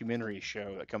Alien documentary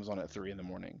show that comes on at 3 in the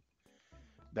morning.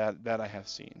 That I have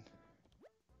seen.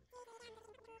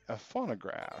 A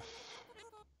phonograph.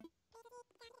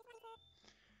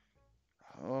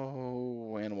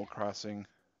 Oh, Animal Crossing.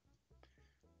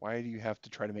 Why do you have to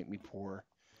try to make me poor?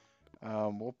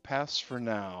 We'll pass for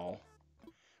now.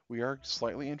 We are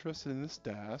slightly interested in this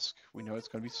desk. We know it's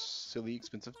going to be silly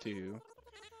expensive too.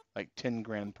 Like 10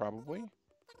 grand probably.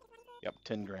 Yep,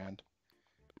 10 grand.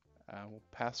 We'll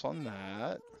pass on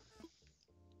that.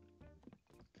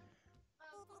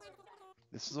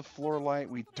 This is a floor light.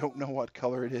 We don't know what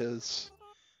color it is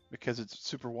because it's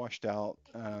super washed out.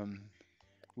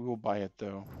 We will buy it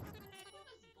though. I think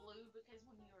it was blue because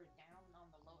when you were down on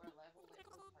the lower level, it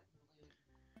looked like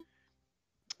blue.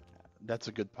 That's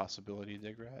a good possibility,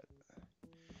 Digrat.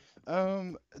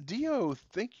 Dio,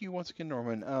 thank you once again,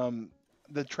 Norman.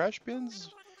 the trash bins,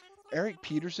 Eric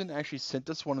Peterson actually sent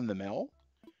us one in the mail,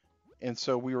 and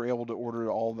so we were able to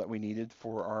order all that we needed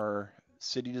for our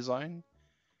city design.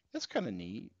 That's kind of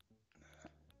neat.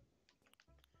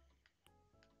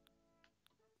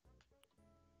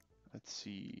 Let's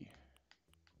see.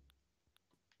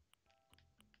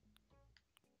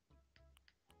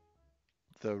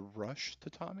 The Rush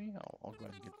Tatami. I'll go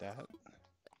ahead and get that.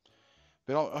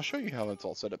 But I'll show you how that's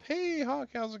all set up. Hey, Hawk,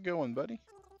 how's it going, buddy?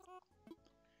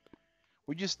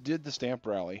 We just did the stamp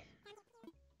rally.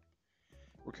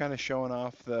 We're kind of showing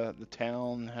off the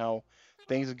town, how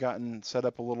things have gotten set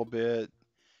up a little bit,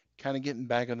 kind of getting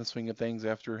back in the swing of things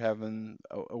after having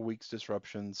a week's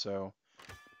disruption. So,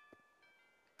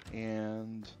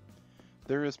 and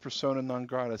there is persona non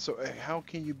grata. So, how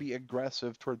can you be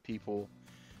aggressive toward people?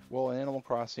 Well, in Animal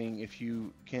Crossing, if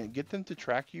you can get them to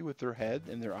track you with their head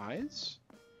and their eyes,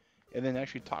 and then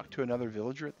actually talk to another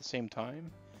villager at the same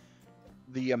time,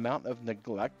 the amount of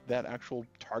neglect that actual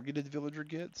targeted villager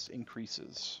gets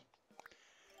increases.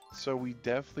 So we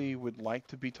definitely would like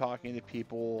to be talking to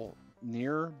people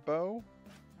near Bo,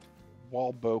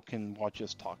 while Bo can watch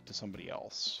us talk to somebody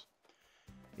else.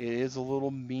 It is a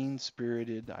little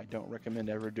mean-spirited. I don't recommend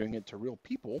ever doing it to real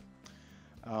people.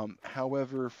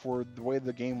 However, for the way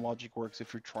the game logic works,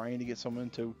 if you're trying to get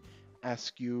someone to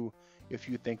ask you if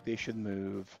you think they should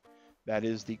move, that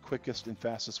is the quickest and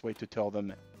fastest way to tell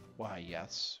them, why,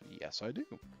 yes, yes, I do.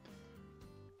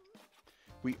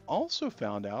 We also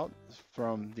found out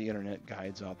from the internet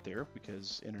guides out there,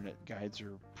 because internet guides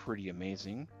are pretty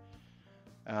amazing,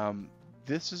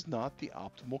 this is not the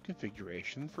optimal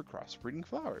configuration for crossbreeding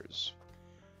flowers.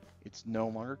 It's no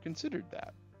longer considered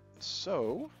that.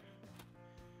 So,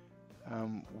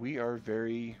 we are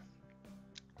very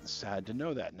sad to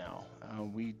know that now.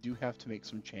 We do have to make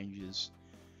some changes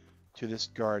to this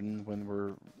garden when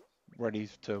we're ready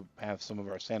to have some of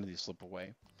our sanity slip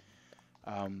away.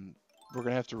 We're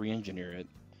gonna have to re-engineer it.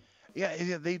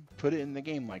 Yeah, they put it in the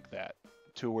game like that,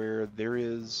 to where there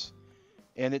is,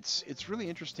 and it's really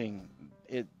interesting.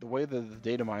 The way that the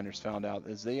data miners found out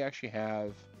is they actually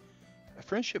have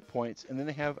friendship points, and then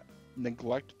they have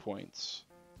neglect points.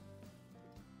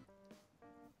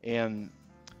 And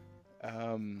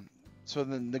so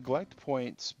the neglect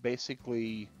points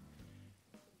basically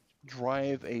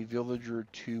drive a villager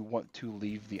to want to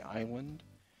leave the island.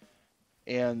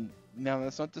 And now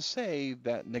that's not to say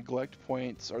that neglect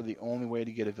points are the only way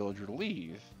to get a villager to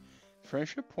leave.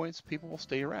 Friendship points, people will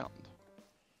stay around.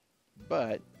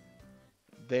 But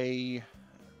they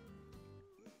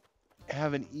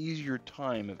have an easier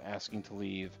time of asking to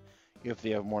leave if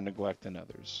they have more neglect than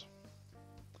others.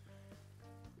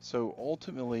 So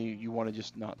ultimately, you want to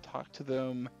just not talk to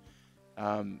them.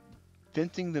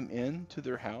 Fencing them in to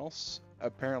their house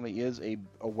apparently is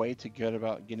a way to get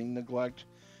about getting neglect,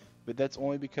 but that's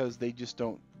only because they just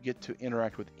don't get to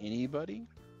interact with anybody.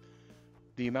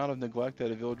 The amount of neglect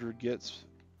that a villager gets,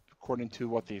 according to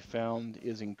what they found,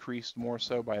 is increased more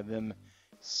so by them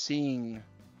seeing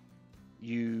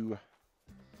you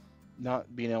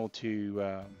not being able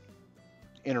to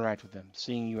interact with them,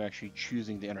 seeing you actually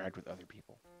choosing to interact with other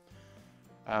people.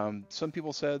 Some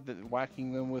people said that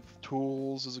whacking them with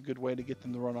tools is a good way to get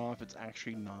them to run off. It's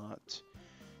actually not.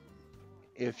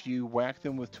 If you whack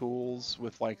them with tools,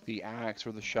 with like the axe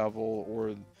or the shovel,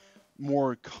 or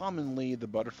more commonly the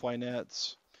butterfly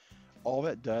nets, all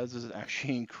that does is it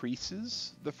actually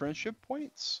increases the friendship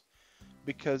points,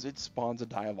 because it spawns a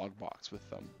dialogue box with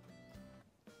them.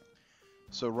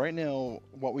 So right now,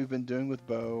 what we've been doing with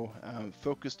Bo,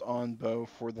 focused on Bo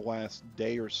for the last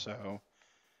day or so,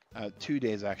 2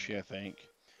 days actually, I think,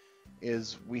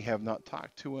 is we have not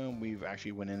talked to him. We've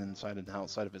actually went in inside and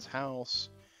outside of his house.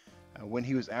 When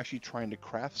he was actually trying to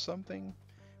craft something,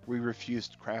 we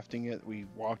refused crafting it. We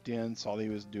walked in, saw that he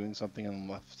was doing something, and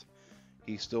left.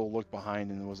 He still looked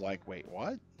behind and was like, wait,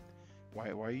 what? Why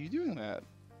are you doing that?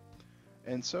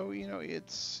 And so,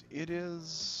 it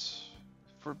is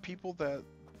for people that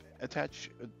attach,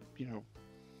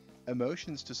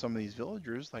 emotions to some of these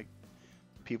villagers, like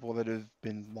people that have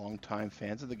been longtime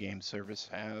fans of the game service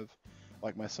have,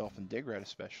 like myself and Digrat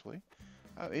especially.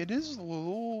 It is a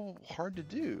little hard to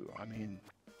do. I mean,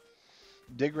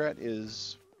 Digrat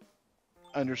is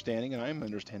understanding, and I'm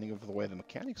understanding of the way the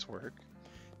mechanics work.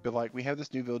 But like, we have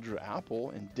this new villager, Apple,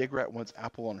 and Digrat wants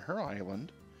Apple on her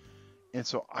island. And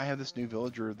so I have this new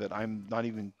villager that I'm not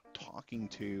even talking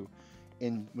to.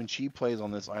 And when she plays on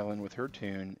this island with her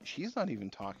tune, she's not even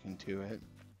talking to it.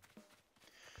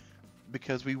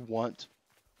 Because we want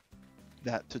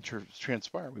that to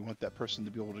transpire. We want that person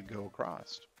to be able to go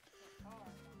across.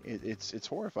 It's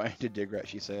horrifying to Digrat,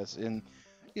 she says. And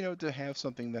to have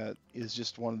something that is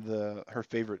just one of her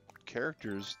favorite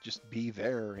characters just be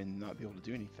there and not be able to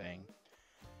do anything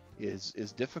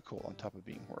is difficult on top of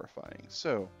being horrifying.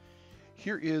 So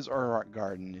here is our rock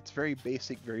garden. It's very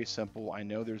basic, very simple. I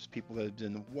know there's people that have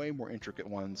done way more intricate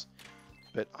ones,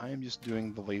 but I'm just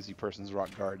doing the lazy person's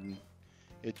rock garden.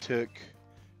 It took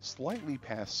slightly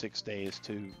past 6 days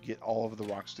to get all of the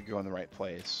rocks to go in the right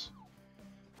place.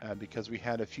 Because we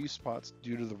had a few spots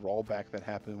due to the rollback that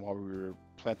happened while we were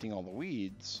planting all the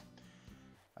weeds,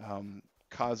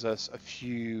 cause us a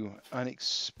few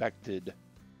unexpected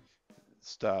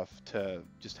stuff to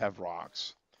just have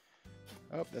rocks.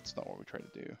 Oh, that's not what we try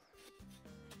to do.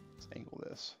 Let's angle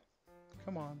this.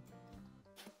 Come on.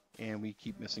 And we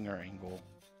keep missing our angle.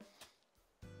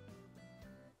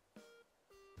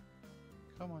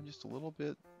 Come on, just a little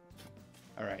bit.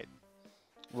 All right.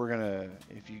 We're gonna,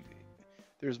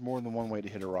 there's more than one way to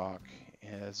hit a rock,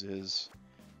 as is,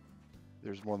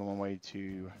 there's more than one way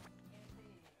to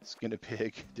skin a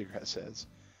pig, Digrat says.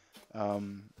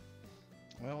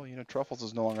 Well, Truffles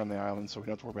is no longer on the island, so we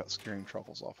don't have to worry about scaring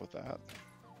Truffles off with that.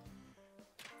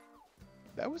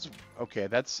 That was, okay,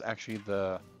 that's actually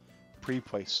the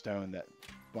pre-placed stone that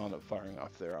wound up firing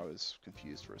off there. I was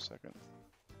confused for a second.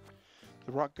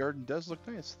 The rock garden does look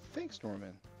nice. Thanks,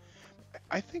 Norman.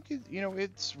 I think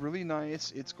it's really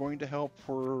nice. It's going to help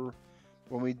for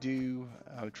when we do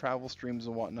travel streams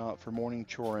and whatnot for morning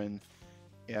chorin.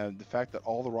 And the fact that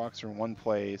all the rocks are in one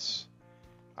place,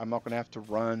 I'm not going to have to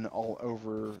run all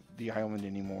over the island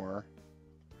anymore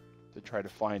to try to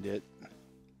find it.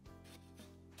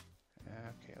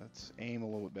 Okay, let's aim a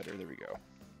little bit better. There we go.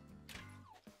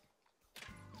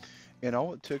 And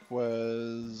all it took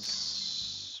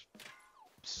was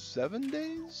 7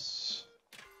 days?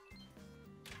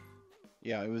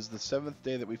 Yeah, it was the 7th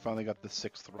day that we finally got the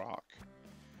 6th rock.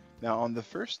 Now, on the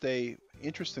first day,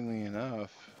 interestingly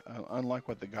enough, unlike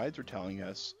what the guides were telling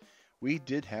us, we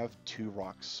did have 2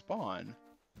 rocks spawn.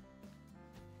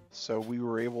 So we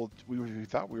were able to, we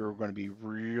thought we were going to be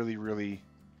really, really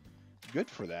good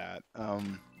for that.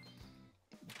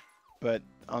 But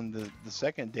on the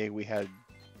second day, we had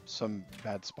some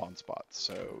bad spawn spots.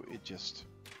 So it just,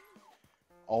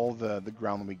 all the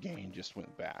ground that we gained just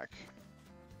went back.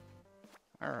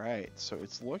 All right, so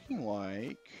it's looking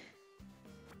like,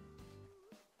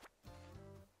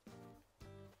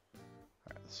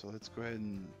 all right, so let's go ahead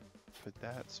and put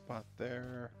that spot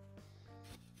there.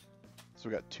 So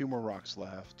we got 2 more rocks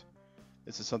left.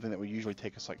 This is something that would usually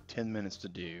take us like 10 minutes to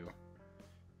do,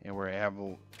 and we're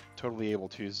totally able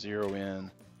to zero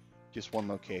in just one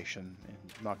location and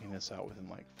knocking this out within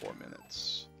like 4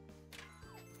 minutes.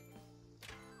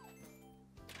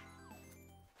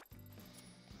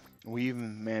 We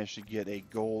even managed to get a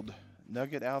gold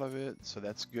nugget out of it, so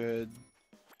that's good.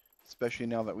 Especially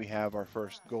now that we have our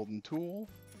first golden tool,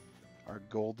 our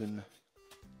golden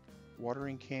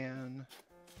watering can.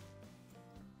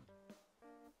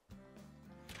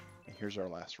 And here's our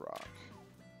last rock.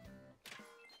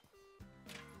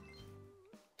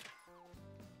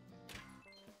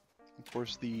 Of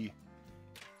course, the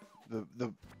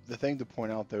thing to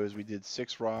point out though is we did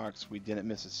 6 rocks, we didn't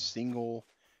miss a single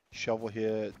shovel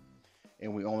hit,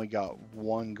 and we only got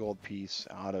 1 gold piece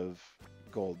out of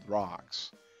gold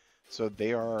rocks. So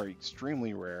they are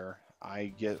extremely rare.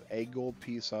 I get a gold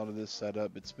piece out of this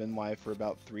setup. It's been live for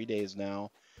about 3 days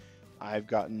now. I've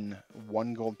gotten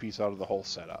 1 gold piece out of the whole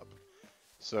setup.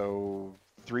 So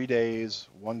 3 days,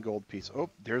 1 gold piece. Oh,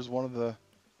 there's one of the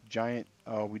giant,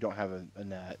 oh, we don't have a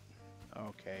net.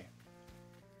 Okay.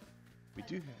 We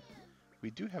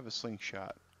do have a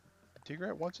slingshot.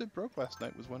 Tigrat, once it broke last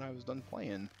night was when I was done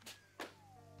playing.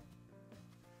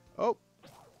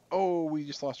 Oh, we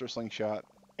just lost our slingshot,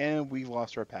 and we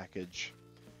lost our package.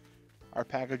 Our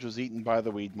package was eaten by the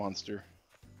weed monster.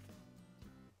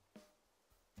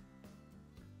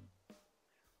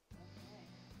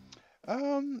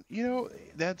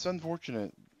 That's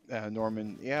unfortunate,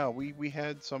 Norman. Yeah, we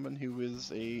had someone who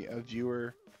was a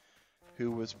viewer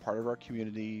who was part of our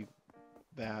community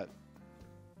that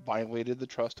violated the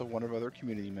trust of one of our other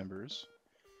community members.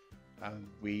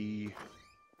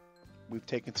 We've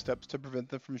taken steps to prevent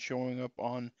them from showing up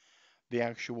on the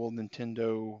actual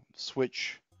Nintendo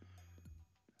Switch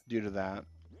due to that.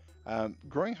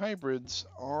 Growing hybrids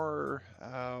are,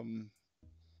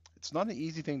 it's not an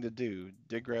easy thing to do.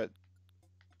 Digret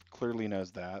clearly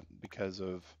knows that because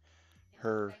of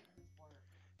her,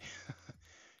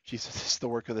 she says it's the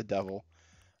work of the devil.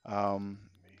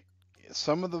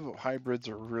 Some of the hybrids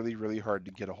are really, really hard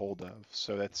to get a hold of,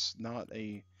 so that's not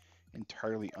a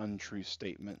entirely untrue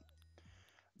statement.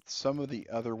 Some of the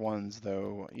other ones,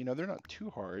 though, they're not too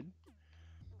hard.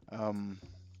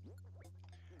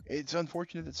 It's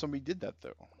unfortunate that somebody did that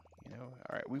though. You know,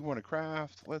 all right, we want to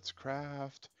craft. Let's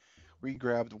craft. We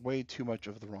grabbed way too much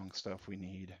of the wrong stuff we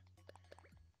need,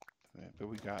 but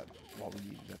we got what we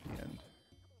needed at the end.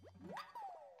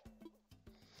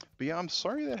 But yeah, I'm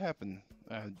sorry that happened,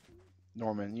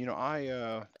 Norman. You know,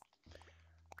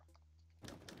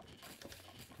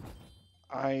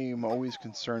 I'm always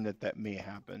concerned that that may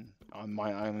happen on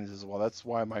my islands as well. That's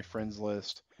why my friends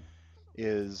list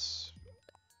is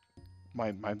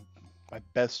my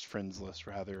best friends list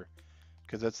rather,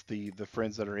 because that's the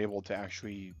friends that are able to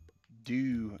actually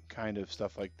do kind of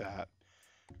stuff like that.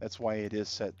 That's why it is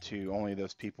set to only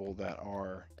those people that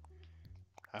are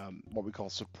what we call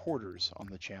supporters on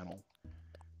the channel.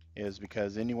 Is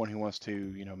because anyone who wants to,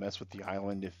 you know, mess with the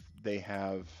island, if they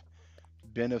have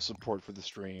been of support for the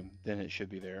stream, then it should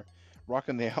be there.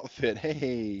 Rocking the outfit.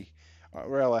 Hey,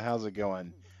 Rella, how's it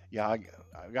going? Yeah, I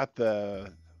got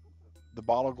the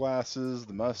bottle glasses,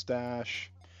 the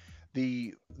mustache.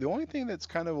 The only thing that's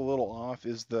kind of a little off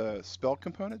is the spell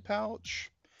component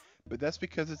pouch, but that's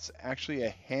because it's actually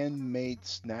a handmade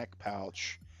snack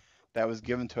pouch that was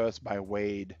given to us by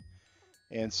Wade.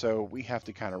 And so we have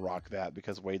to kind of rock that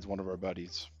because Wade's one of our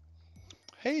buddies.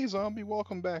 Hey, zombie,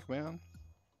 welcome back, man.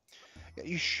 Yeah,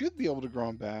 you should be able to grow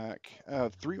them back.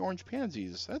 3 orange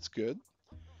pansies. That's good.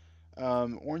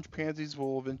 Orange pansies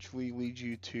will eventually lead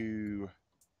you to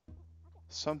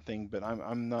something, but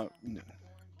I'm not.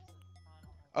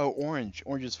 Oh, orange.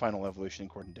 Orange is final evolution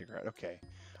according to Digrat. Okay.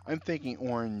 I'm thinking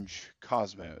orange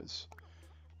cosmos.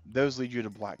 Those lead you to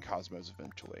black cosmos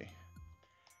eventually.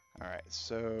 Alright,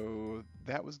 so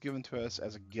that was given to us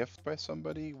as a gift by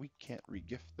somebody. We can't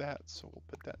re-gift that, so we'll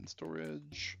put that in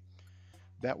storage.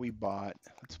 That we bought.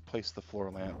 Let's place the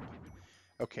floor lamp.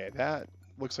 Okay, that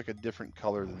looks like a different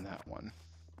color than that one.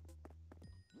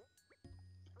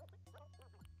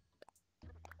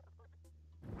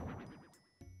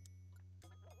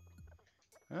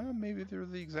 Maybe they're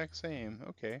the exact same.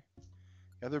 Okay.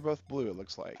 Yeah, they're both blue, it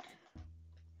looks like.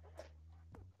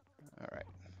 Alright.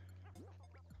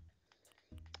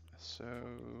 So,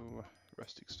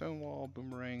 rustic stone wall,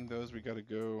 boomerang, those we gotta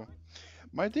go.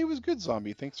 My day was good,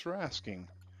 zombie. Thanks for asking.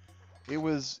 It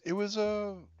was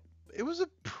a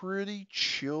pretty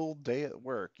chill day at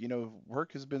work. You know,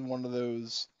 work has been one of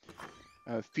those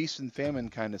feast and famine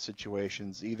kind of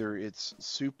situations. Either it's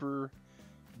super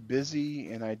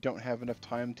busy and I don't have enough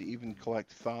time to even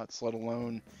collect thoughts, let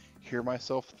alone hear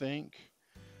myself think,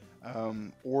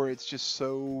 or it's just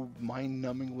so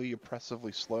mind-numbingly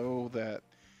oppressively slow that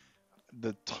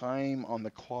the time on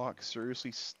the clock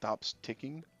seriously stops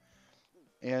ticking.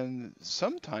 And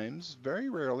sometimes, very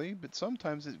rarely, but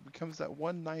sometimes it becomes that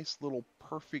one nice little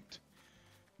perfect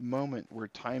moment where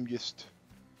time just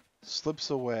slips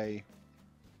away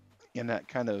in that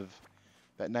kind of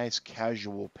that nice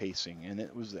casual pacing. And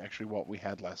it was actually what we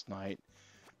had last night.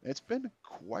 It's been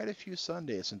quite a few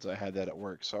Sundays since I had that at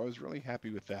work, so I was really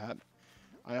happy with that.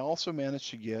 I also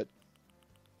managed to get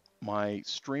my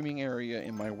streaming area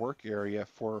and my work area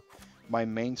for my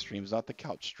main streams, not the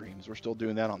couch streams. We're still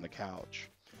doing that on the couch.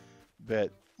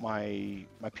 But my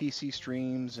PC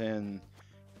streams and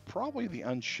probably the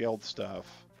unshelled stuff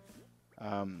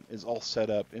is all set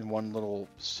up in one little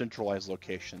centralized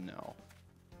location now.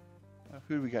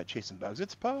 Who do we got chasing bugs?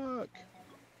 It's Puck!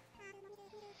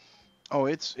 Oh,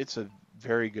 it's a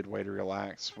very good way to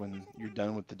relax when you're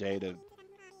done with the day to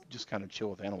just kind of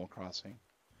chill with Animal Crossing.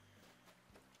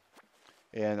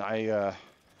 And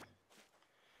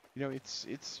you know, it's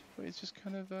just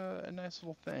kind of a nice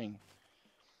little thing.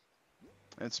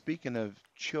 And speaking of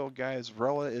chill guys,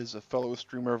 Rella is a fellow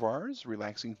streamer of ours.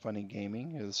 Relaxing Funny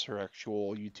Gaming is her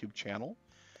actual YouTube channel.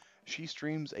 She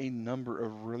streams a number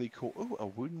of really cool. Oh, a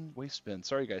wooden waste bin.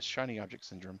 Sorry guys, shiny object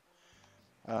syndrome.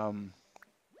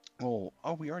 Well,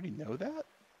 oh, we already know that?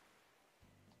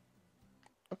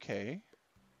 Okay.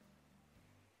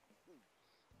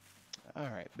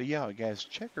 Alright, but yeah, guys,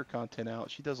 check her content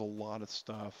out. She does a lot of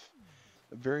stuff.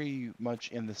 Very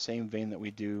much in the same vein that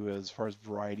we do as far as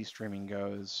variety streaming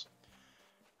goes.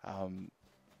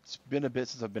 It's been a bit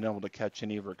since I've been able to catch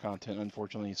any of her content,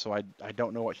 unfortunately, so I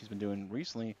don't know what she's been doing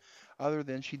recently, other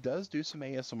than she does do some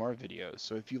ASMR videos.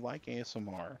 So if you like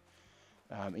ASMR,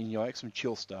 and you like some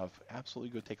chill stuff,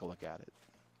 absolutely go take a look at it.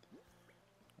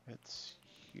 It's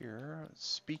here.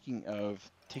 Speaking of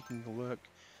taking a look,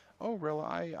 oh, Rilla,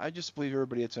 I just believe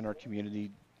everybody that's in our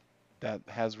community that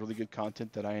has really good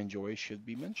content that I enjoy should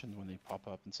be mentioned when they pop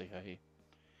up and say hey.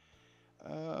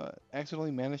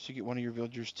 Accidentally managed to get one of your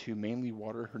villagers to mainly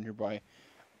water her nearby.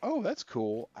 Oh, that's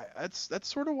cool. That's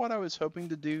sort of what I was hoping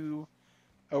to do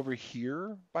over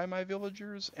here by my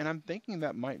villagers, and I'm thinking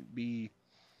that might be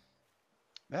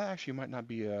That actually might not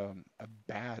be a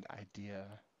bad idea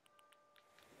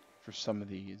for some of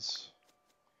these.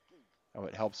 Oh,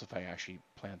 it helps if I actually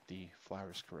plant the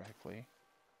flowers correctly.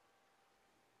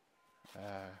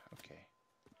 Okay.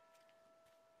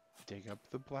 Dig up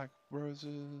the black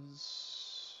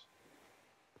roses.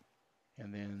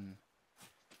 And then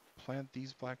plant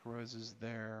these black roses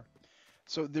there.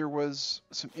 So there was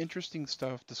some interesting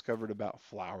stuff discovered about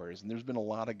flowers, and there's been a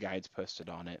lot of guides posted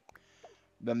on it.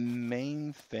 The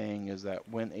main thing is that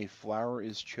when a flower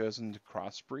is chosen to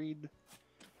crossbreed,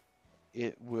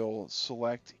 it will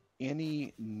select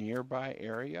any nearby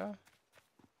area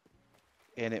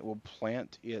and it will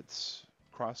plant its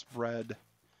crossbred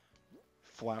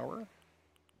flower.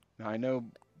 Now I know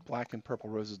black and purple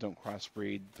roses don't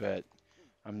crossbreed, but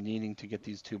I'm needing to get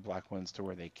these two black ones to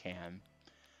where they can.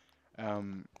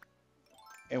 And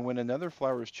when another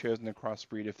flower is chosen to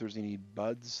crossbreed, if there's any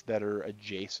buds that are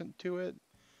adjacent to it,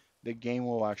 the game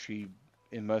will actually,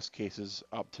 in most cases,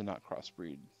 opt to not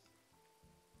crossbreed.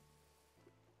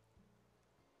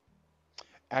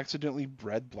 Accidentally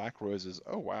bred black roses.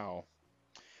 Oh, wow.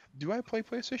 Do I play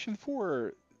PlayStation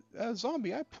 4?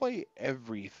 Zombie, I play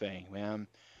everything, man.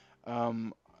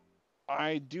 Um,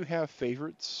 I do have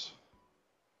favorites.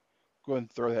 Go ahead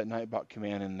and throw that NightBot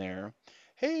command in there.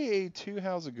 Hey, A2,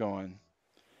 how's it going?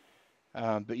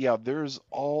 But yeah, there's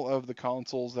all of the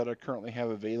consoles that I currently have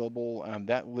available.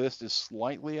 That list is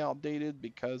slightly outdated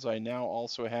because I now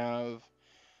also have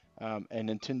a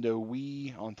Nintendo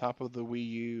Wii on top of the Wii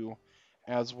U,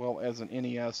 as well as an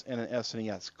NES and an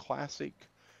SNES Classic,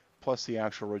 plus the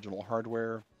actual original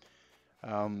hardware.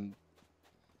 And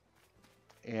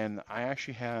I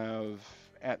actually have,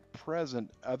 at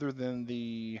present, other than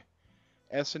the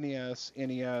SNES,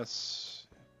 NES,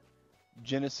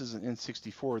 Genesis, and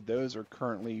N64, those are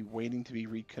currently waiting to be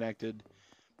reconnected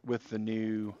with the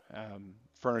new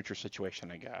furniture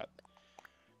situation I got.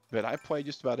 But I play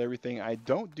just about everything. I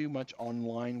don't do much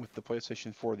online with the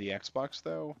PlayStation 4 or the Xbox,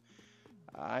 though.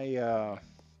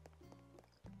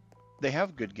 They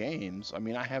have good games. I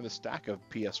mean, I have a stack of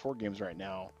PS4 games right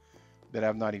now that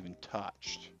I've not even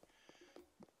touched.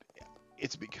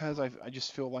 It's because I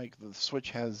just feel like the Switch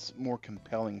has more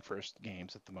compelling first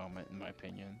games at the moment, in my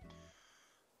opinion.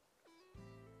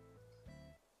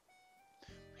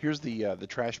 Here's the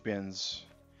trash bins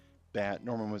that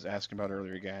Norman was asking about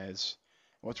earlier, guys.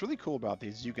 What's really cool about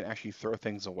these is you can actually throw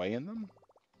things away in them.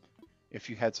 If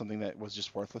you had something that was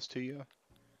just worthless to you,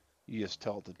 you just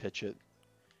tell it to pitch it.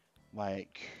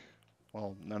 Like,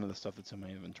 well, none of the stuff that's in my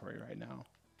inventory right now.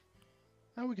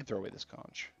 Now we can throw away this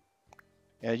conch.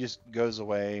 And it just goes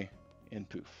away and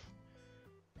poof.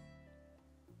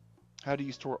 How do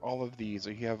you store all of these?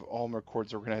 Or you have all my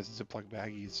cords organized in Ziploc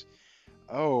baggies.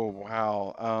 Oh,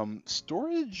 wow.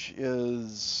 Storage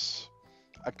is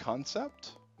a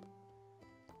concept.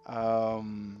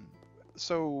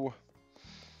 So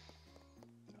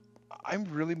I'm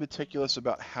really meticulous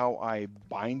about how I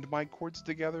bind my cords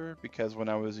together because when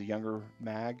I was a younger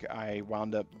mag, I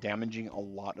wound up damaging a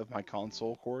lot of my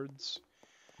console cords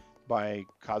by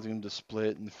causing them to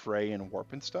split and fray and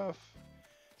warp and stuff.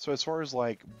 So as far as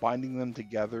like binding them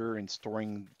together and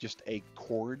storing just a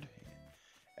cord,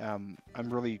 I'm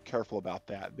really careful about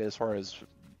that. But as far as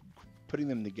putting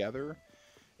them together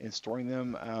and storing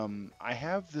them, I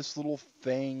have this little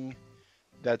thing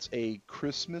that's a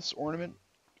Christmas ornament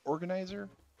organizer,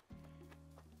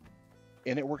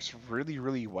 and it works really,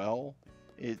 really well.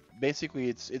 It basically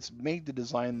it's made to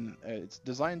design. It's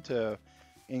designed to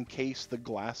encase the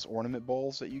glass ornament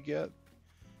bowls that you get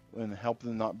and help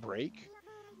them not break.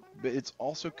 But it's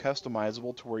also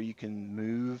customizable to where you can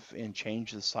move and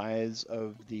change the size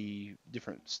of the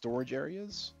different storage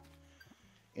areas.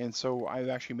 And so I've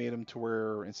actually made them to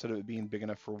where instead of it being big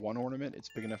enough for one ornament, it's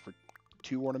big enough for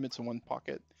two ornaments in one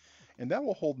pocket. And that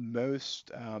will hold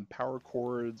most power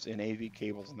cords and AV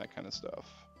cables and that kind of stuff.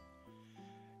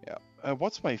 Yeah.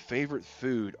 What's my favorite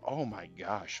food? Oh my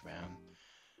gosh,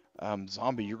 man.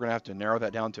 Zombie, you're going to have to narrow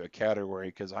that down to a category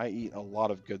because I eat a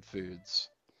lot of good foods.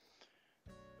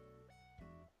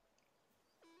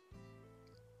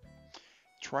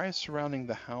 Try surrounding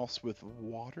the house with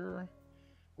water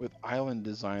with Island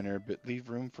Designer, but leave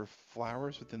room for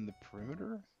flowers within the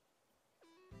perimeter?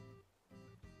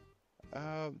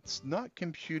 It's not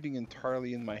computing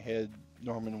entirely in my head,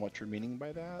 Norman, what you're meaning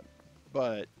by that,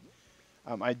 but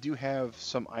I do have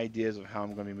some ideas of how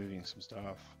I'm going to be moving some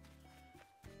stuff.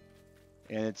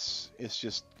 And it's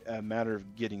just a matter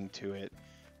of getting to it.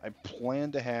 I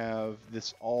plan to have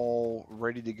this all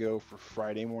ready to go for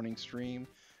Friday morning stream.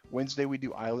 Wednesday we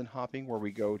do island hopping where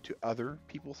we go to other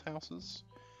people's houses.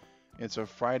 And so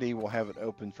Friday we'll have it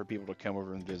open for people to come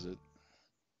over and visit.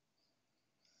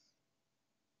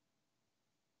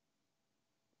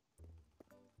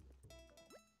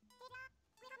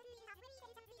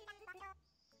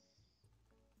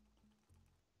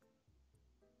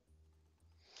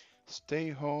 Stay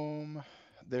home,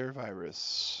 their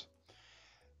virus.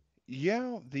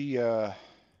 Yeah, the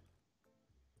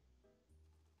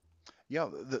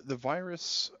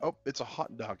virus. Oh, it's a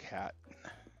hot dog hat.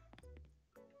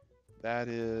 That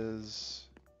is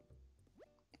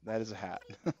that is a hat.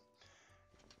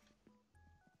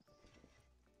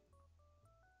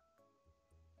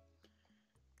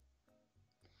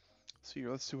 So here,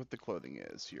 let's see what the clothing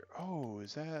is here. Oh,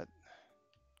 is that?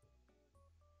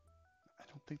 I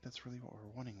don't think that's really what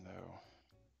we're wanting though.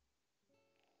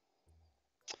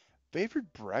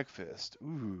 Favorite breakfast?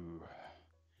 Ooh.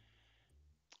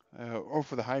 Oh,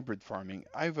 for the hybrid farming.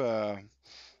 I've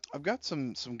got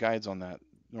some guides on that,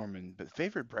 Norman. But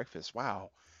favorite breakfast?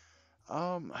 Wow.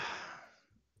 Um,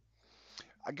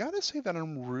 I gotta say that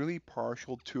I'm really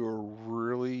partial to a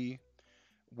really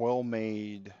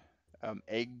well-made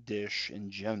egg dish in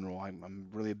general. I'm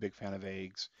really a big fan of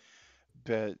eggs,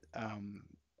 but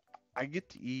I get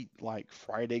to eat like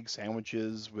fried egg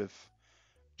sandwiches with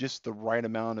just the right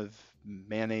amount of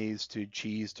mayonnaise to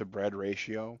cheese to bread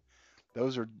ratio.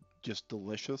 Those are just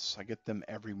delicious. I get them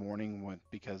every morning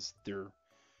because they're,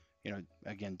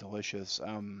 again, delicious.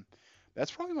 That's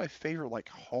probably my favorite like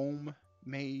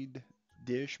homemade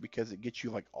dish because it gets you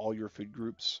like all your food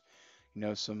groups.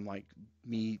 Some like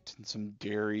meat and some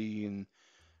dairy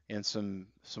and some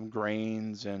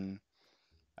grains and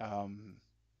um,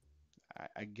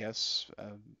 I guess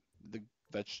the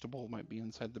vegetable might be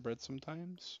inside the bread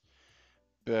sometimes.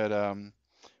 But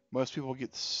most people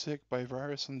get sick by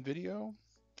virus on video.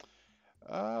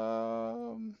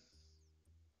 Um,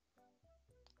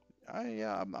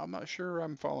 I'm not sure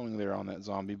I'm following there on that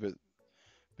zombie, but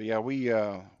yeah,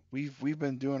 we've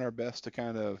been doing our best to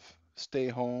kind of stay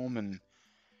home and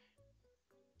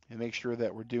make sure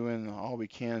that we're doing all we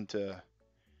can to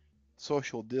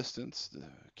social distance to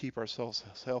keep ourselves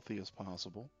as healthy as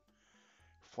possible.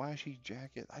 Flashy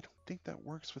jacket. I don't think that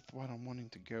works with what I'm wanting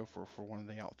to go for one of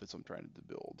the outfits I'm trying to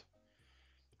build.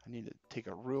 I need to take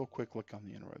a real quick look on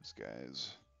the inroads,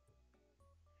 guys.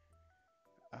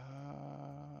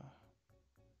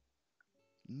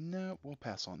 No, we'll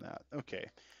pass on that. Okay.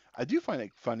 I do find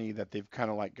it funny that they've kind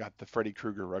of like got the Freddy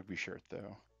Krueger rugby shirt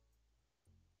though,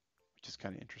 which is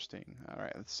kind of interesting. All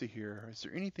right, let's see here. Is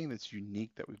there anything that's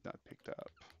unique that we've not picked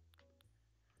up?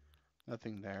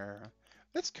 Nothing there.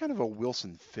 That's kind of a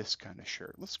Wilson Fisk kind of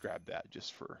shirt. Let's grab that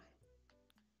just for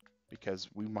because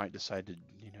we might decide to,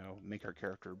 make our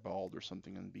character bald or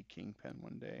something and be Kingpin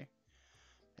one day.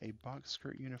 A box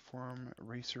skirt uniform,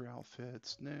 racer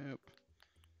outfits. Nope.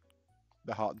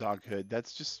 The hot dog hood.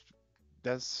 That's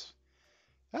that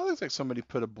looks like somebody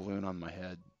put a balloon on my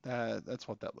head. That's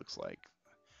what that looks like.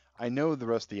 I know the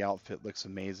rest of the outfit looks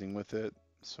amazing with it,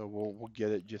 so we'll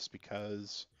get it just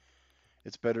because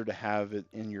it's better to have it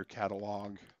in your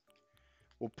catalog.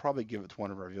 We'll probably give it to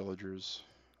one of our villagers.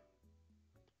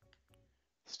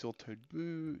 Steel-toed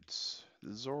boots,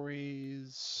 the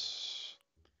Zoris.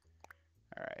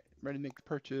 All right, ready to make the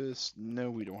purchase?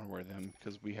 No, we don't want to wear them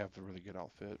because we have the really good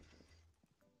outfit.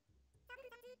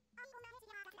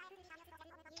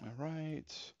 All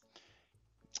right.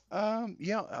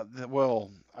 Yeah, well,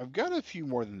 I've got a few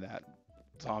more than that,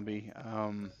 zombie.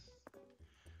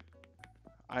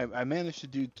 I managed to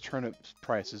do turnip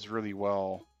prices really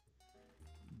well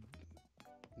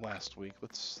last week.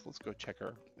 Let's go check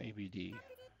our ABD.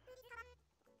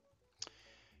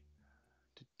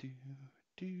 Do,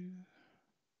 do.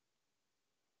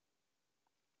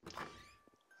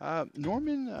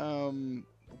 Norman,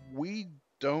 we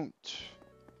don't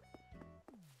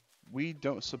we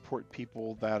don't support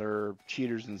people that are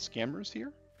cheaters and scammers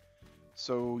here.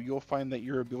 So you'll find that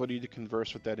your ability to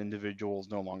converse with that individual is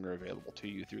no longer available to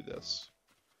you through this.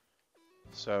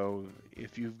 So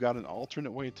if you've got an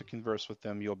alternate way to converse with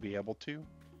them, you'll be able to.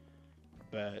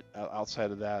 But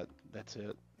outside of that, that's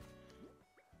it.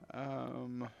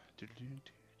 Um,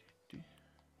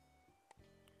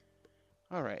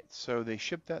 all right, so they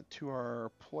shipped that to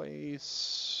our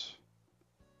place.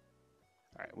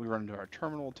 All right, we run into our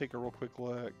terminal, take a real quick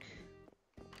look.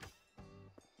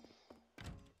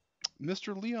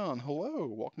 Mr. Leon, hello.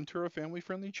 Welcome to our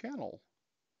family-friendly channel.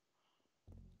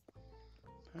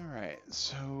 All right,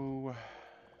 so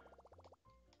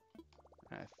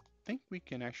I think we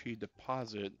can actually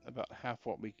deposit about half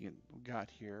what we got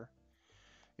here.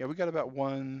 Yeah, we got about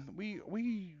one.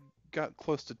 We got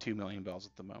close to 2 million bells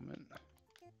at the moment.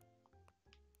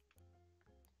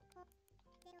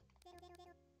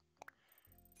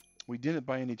 We didn't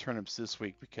buy any turnips this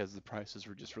week because the prices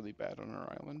were just really bad on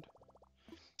our island.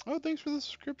 Oh, thanks for the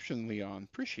subscription, Leon.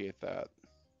 Appreciate that.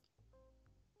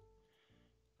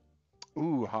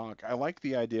 Ooh, Hawk. I like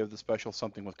the idea of the special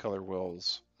something with color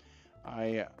wheels.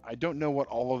 I don't know what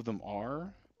all of them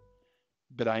are,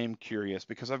 but I am curious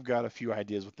because I've got a few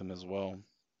ideas with them as well.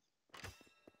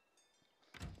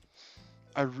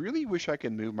 I really wish I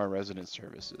could move my resident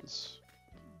services.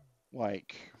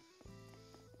 Like,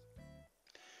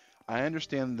 I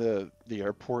understand the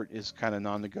airport is kind of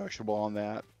non-negotiable on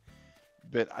that,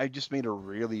 but I just made a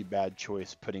really bad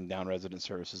choice putting down resident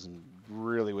services and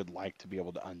really would like to be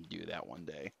able to undo that one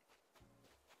day.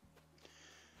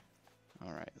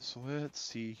 All right, so let's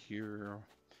see here.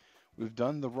 We've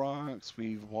done the rocks,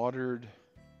 we've watered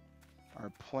our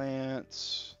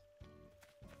plants.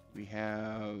 We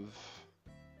have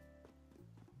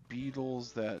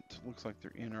beetles that looks like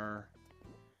they're in our.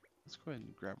 Let's go ahead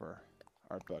and grab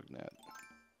our bug net.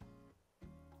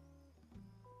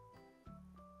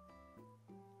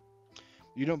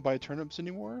 You don't buy turnips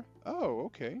anymore? Oh,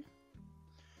 okay.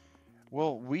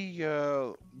 Well, we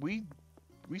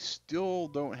still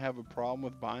don't have a problem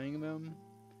with buying them.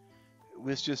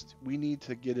 It's just we need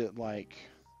to get it like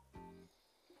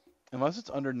unless it's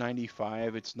under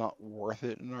 95, it's not worth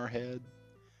it in our head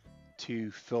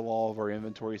to fill all of our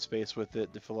inventory space with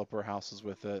it, to fill up our houses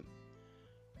with it.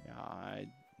 Yeah, I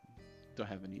don't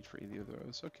have a need for either of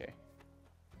those. Okay.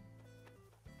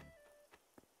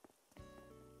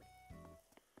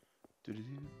 Do do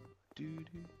do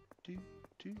do do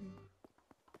do.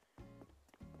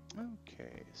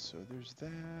 Okay, so there's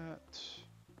that.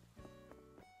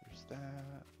 There's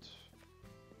that.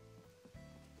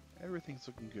 Everything's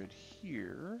looking good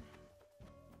here.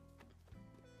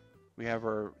 We have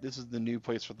our. This is the new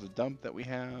place for the dump that we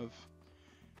have.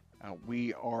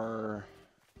 We are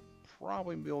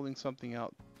probably building something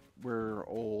out. We're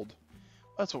old.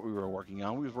 That's what we were working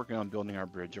on. We was working on building our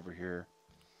bridge over here.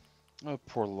 Oh,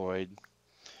 poor Lloyd.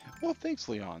 Well, thanks,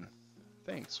 Leon.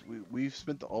 Thanks. We've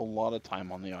spent a lot of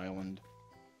time on the island.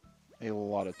 A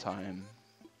lot of time.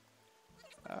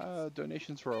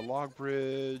 Donations for our log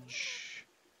bridge.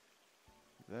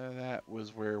 That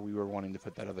was where we were wanting to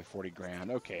put that other 40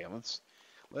 grand. Okay,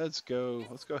 let's go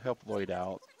help Lloyd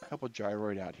out. Help a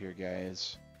gyroid out here,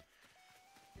 guys.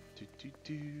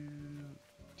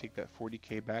 Take that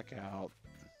 40K back out.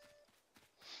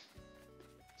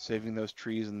 Saving those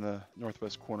trees in the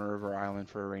northwest corner of our island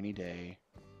for a rainy day.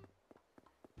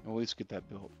 We'll at least get that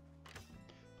built.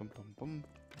 Bum, bum, bum.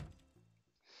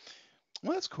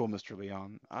 Well, that's cool, Mr.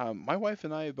 Leon. My wife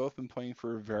and I have both been playing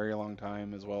for a very long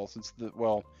time as well.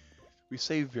 Well, we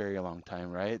say very long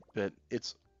time, right? But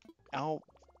it's out.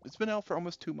 It's been out for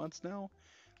almost 2 months now.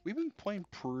 We've been playing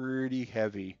pretty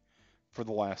heavy for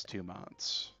the last 2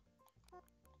 months.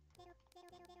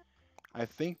 I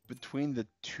think between the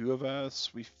two of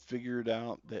us, we figured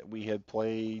out that we had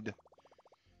played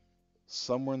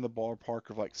somewhere in the ballpark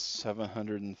of like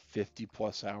 750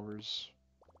 plus hours.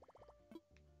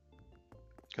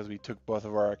 Because we took both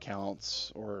of our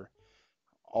accounts, or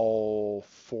all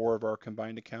 4 of our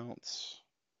combined accounts,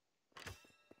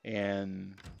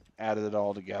 and added it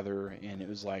all together, and it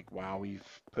was like, wow, we've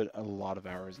put a lot of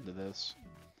hours into this.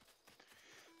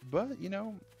 But, you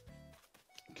know,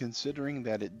 considering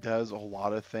that it does a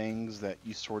lot of things that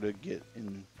you sort of get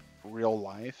in real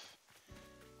life,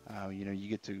 you know, you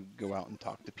get to go out and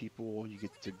talk to people, you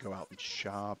get to go out and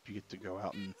shop, you get to go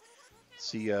out and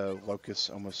see a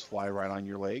locust almost fly right on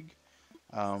your leg.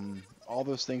 All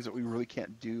those things that we really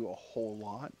can't do a whole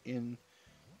lot in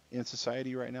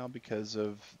society right now because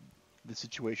of the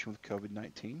situation with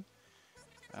COVID-19.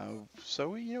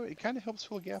 So, you know, it kind of helps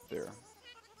fill a gap there.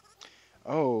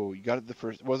 Oh, you got it the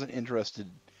first. Wasn't interested.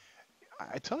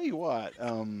 I tell you what,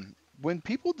 when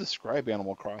people describe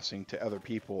Animal Crossing to other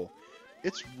people,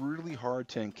 it's really hard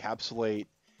to encapsulate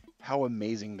how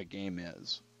amazing the game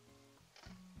is.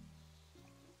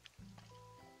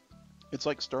 It's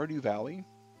like Stardew Valley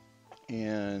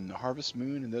and Harvest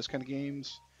Moon and those kind of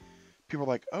games. People are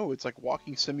like, oh, it's like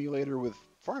walking simulator with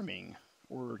farming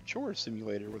or chore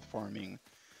simulator with farming.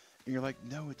 And you're like,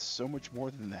 no, it's so much more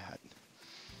than that.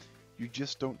 You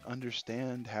just don't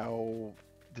understand how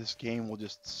this game will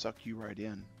just suck you right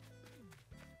in.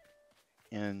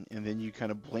 And then you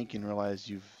kind of blink and realize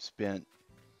you've spent,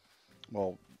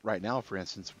 well, right now, for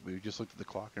instance, we just looked at the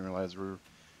clock and realized we're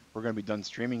going to be done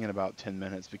streaming in about 10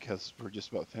 minutes because we're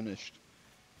just about finished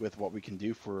with what we can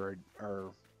do for our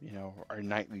you know, our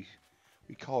nightly,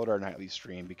 we call it our nightly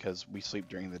stream because we sleep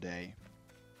during the day.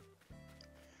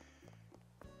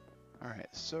 Alright,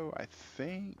 so I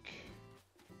think,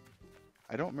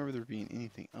 I don't remember there being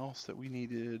anything else that we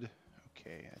needed.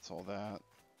 Okay, that's all that.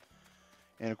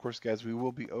 And of course, guys, we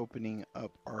will be opening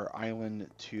up our island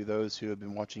to those who have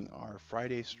been watching our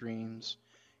Friday streams.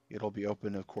 It'll be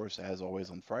open, of course, as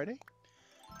always on Friday.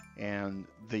 And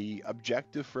the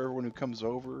objective for everyone who comes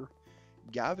over,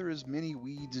 gather as many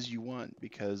weeds as you want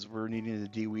because we're needing to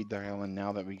de-weed the island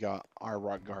now that we got our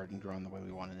rock garden growing the way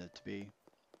we wanted it to be.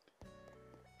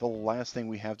 The last thing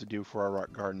we have to do for our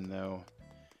rock garden, though,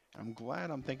 I'm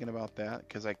glad I'm thinking about that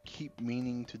because I keep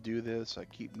meaning to do this. I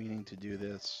keep meaning to do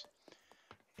this.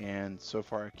 And so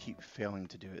far I keep failing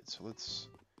to do it. So let's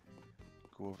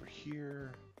go over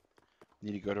here.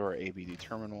 Need to go to our ABD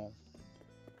terminal.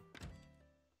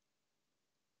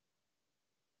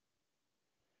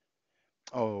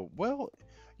 Oh, well,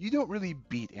 you don't really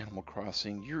beat Animal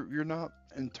Crossing. You're not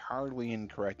entirely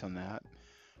incorrect on that.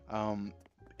 Um,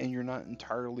 and you're not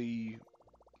entirely,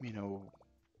 you know,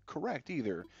 correct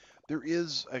either. There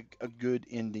is a good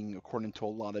ending according to a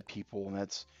lot of people, and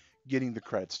that's getting the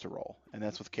credits to roll, and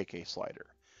that's with KK Slider.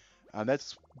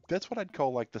 That's what I'd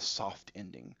call like the soft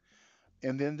ending.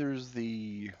 And then there's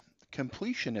the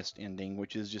completionist ending,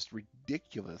 which is just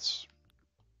ridiculous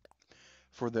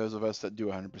for those of us that do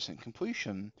 100%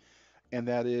 completion, and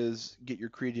that is get your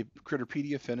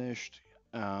Critterpedia finished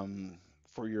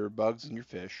for your bugs and your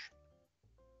fish,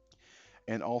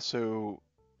 and also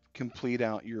complete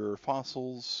out your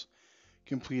fossils,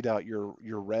 complete out your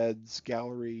reds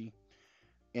gallery,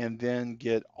 and then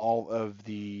get all of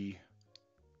the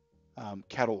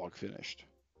catalog finished.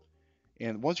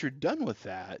 And once you're done with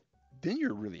that, then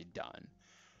you're really done.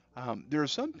 There are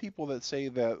some people that say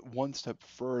that one step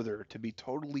further to be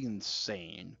totally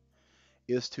insane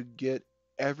is to get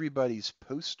everybody's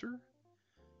poster,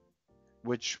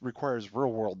 which requires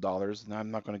real world dollars, and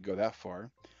I'm not going to go that far.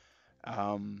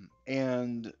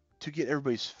 And to get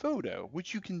everybody's photo,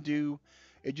 which you can do,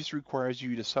 it just requires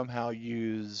you to somehow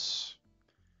use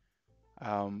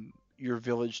your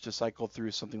village to cycle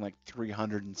through something like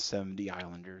 370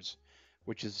 islanders,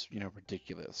 which is,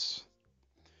 ridiculous.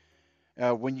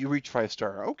 When you reach 5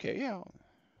 star, okay, yeah.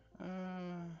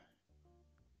 Uh,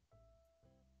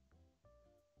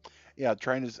 yeah,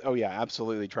 oh yeah,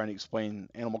 absolutely. Trying to explain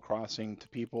Animal Crossing to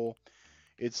people.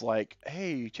 It's like,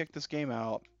 hey, check this game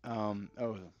out.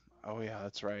 Oh yeah,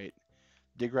 that's right.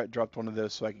 Digrat dropped one of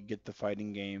those so I could get the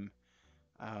fighting game.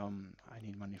 I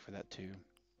need money for that too.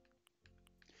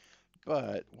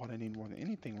 But what I need more than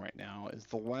anything right now is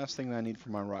the last thing that I need for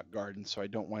my rock garden, so I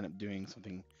don't wind up doing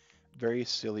something very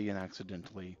silly and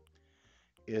accidentally,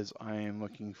 is I am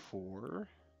looking for.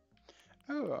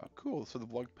 Oh, cool. So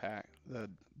blug,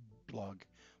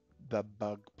 the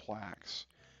bug plaques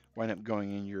wind up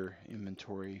going in your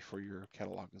inventory for your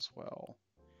catalog as well.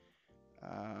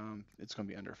 It's going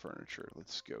to be under furniture.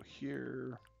 Let's go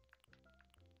here.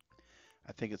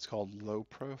 I think it's called low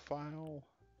profile.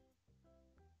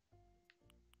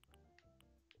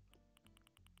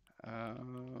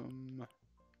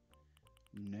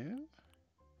 No.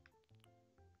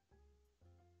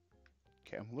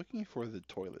 Okay, I'm looking for the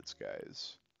toilets,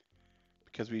 guys,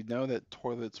 because we know that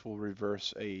toilets will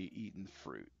reverse a eaten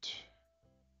fruit.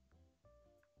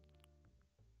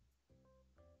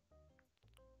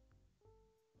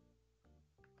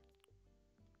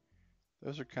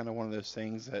 Those are kind of one of those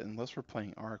things that, unless we're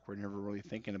playing Ark, we're never really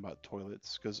thinking about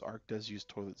toilets, because Ark does use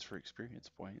toilets for experience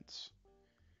points.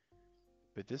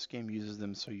 But this game uses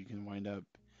them so you can wind up,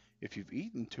 if you've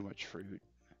eaten too much fruit,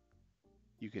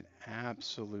 you can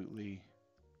absolutely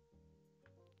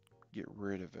get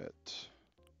rid of it.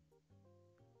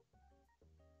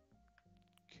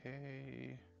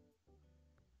 Okay.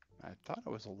 I thought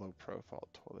it was a low profile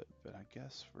toilet, but I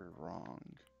guess we're wrong.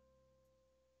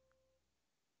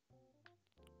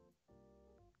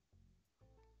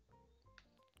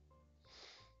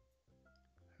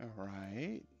 All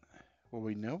right. Well,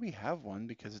 we know we have one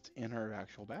because it's in our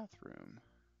actual bathroom.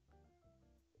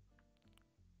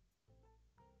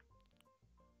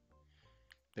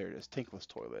 There it is, tankless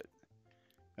toilet.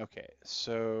 Okay,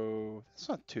 so that's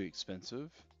not too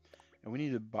expensive. And we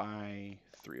need to buy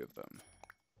 3 of them.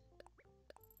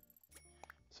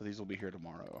 So these will be here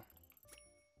tomorrow.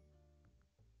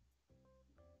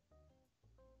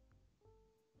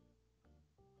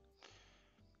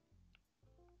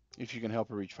 If you can help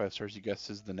her reach 5 stars, you guess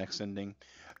is the next ending.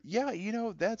 Yeah,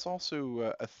 that's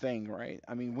also a thing, right?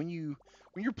 I mean, when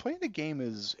you're playing a game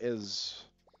as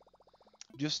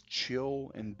just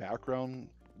chill and background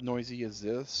noisy as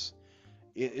this,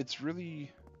 it's really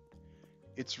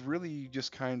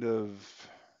just kind of,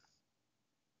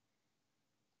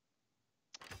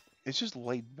 it's just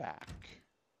laid back,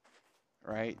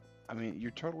 right? I mean,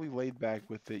 you're totally laid back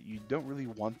with it. You don't really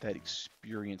want that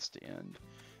experience to end.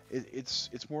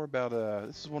 It's more about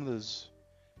this is one of those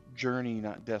journey,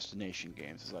 not destination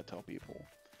games, as I tell people.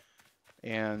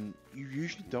 And you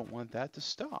usually don't want that to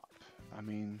stop. I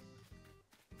mean,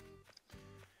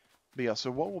 But yeah,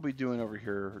 so what we'll be doing over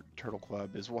here, Turtle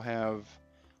Club, is we'll have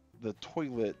the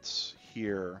toilets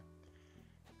here.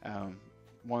 Um,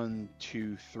 one,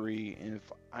 two, three, and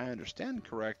if I understand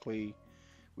correctly,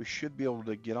 we should be able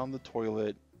to get on the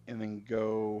toilet and then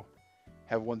go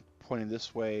have one pointed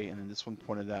this way, and then this one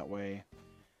pointed that way,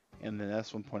 and then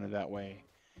this one pointed that way.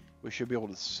 We should be able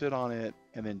to sit on it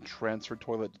and then transfer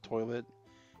toilet to toilet,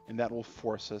 and that will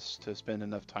force us to spend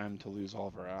enough time to lose all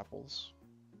of our apples.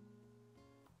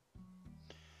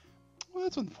 Well,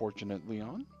 that's unfortunate,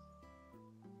 Leon.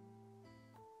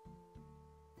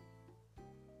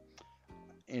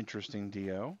 Interesting,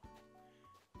 Dio.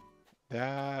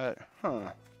 Huh.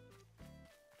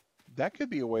 That could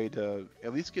be a way to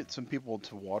at least get some people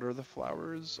to water the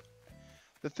flowers.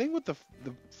 The thing with the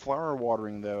flower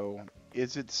watering though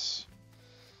is it's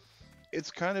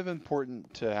kind of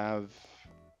important to have,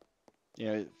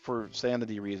 for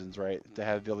sanity reasons, right? To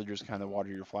have villagers kind of water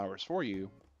your flowers for you.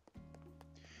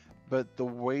 But the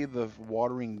way the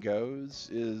watering goes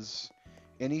is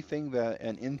anything that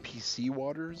an NPC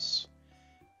waters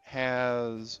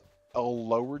has a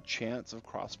lower chance of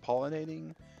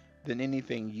cross-pollinating than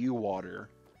anything you water.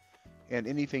 And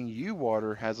anything you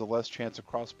water has a less chance of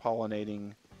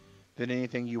cross-pollinating than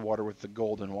anything you water with the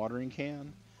golden watering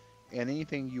can. And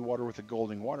anything you water with a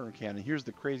golden watering can, and here's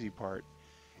the crazy part,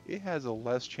 it has a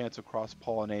less chance of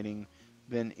cross-pollinating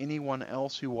than anyone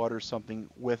else who waters something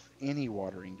with any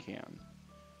watering can.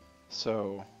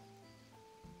 So,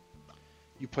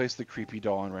 you place the creepy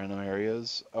doll in random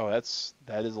areas. Oh, that is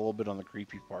a little bit on the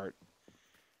creepy part.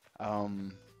 Now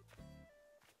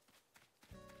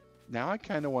I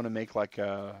kind of want to make like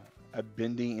a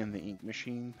bending in the ink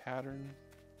machine pattern.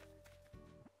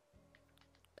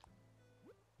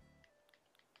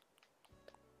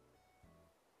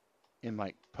 And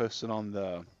like post it on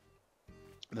the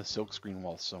silk screen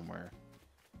wall somewhere.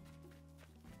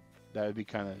 That would be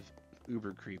kind of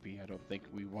uber creepy. I don't think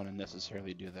we want to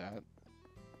necessarily do that.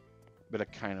 But I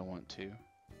kind of want to.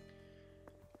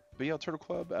 But yeah, Turtle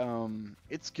Club,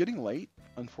 it's getting late,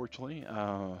 unfortunately.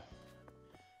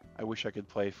 I wish I could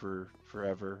play for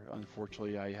forever.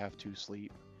 Unfortunately, I have to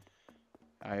sleep.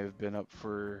 I have been up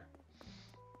for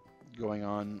going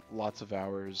on lots of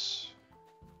hours.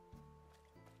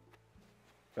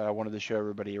 But I wanted to show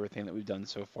everybody everything that we've done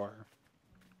so far.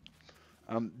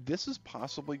 This is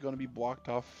possibly going to be blocked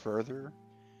off further.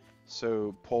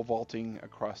 So pole vaulting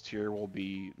across here will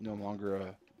be no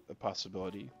longer a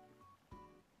possibility.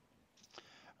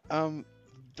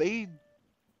 They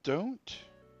don't.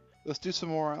 Let's do some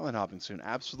more island hopping soon.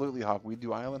 Absolutely, Hawk. We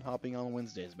do island hopping on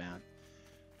Wednesdays, man.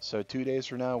 So 2 days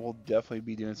from now, we'll definitely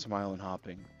be doing some island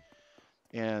hopping.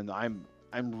 And I'm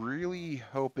really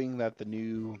hoping that the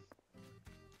new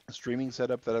streaming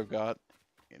setup that I've got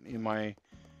in my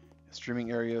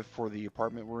streaming area for the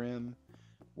apartment we're in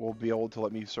will be able to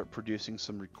let me start producing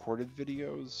some recorded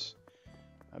videos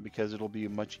because it'll be a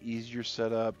much easier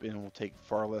setup and it will take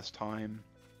far less time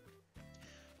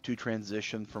to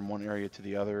transition from one area to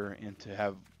the other and to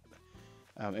have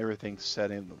everything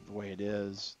set in the way it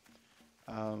is.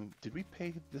 Did we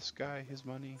pay this guy his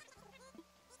money?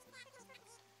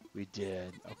 We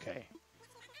did. Okay.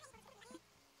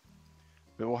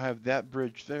 But we'll have that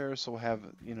bridge there, so we'll have,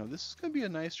 this is going to be a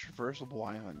nice traversable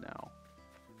island now.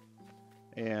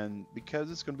 And because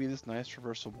it's going to be this nice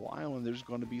traversable island, there's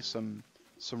going to be some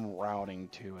routing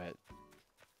to it.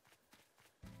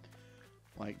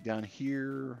 Like down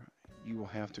here, you will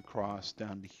have to cross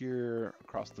down to here,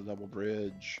 across the double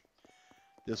bridge.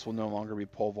 This will no longer be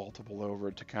pole vaultable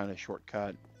over to kind of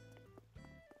shortcut.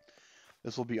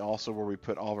 This will be also where we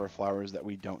put all of our flowers that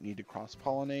we don't need to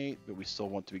cross-pollinate, but we still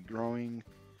want to be growing.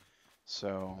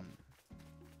 So,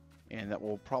 and that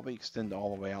will probably extend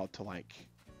all the way out to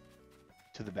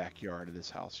to the backyard of this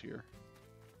house here,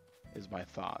 is my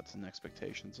thoughts and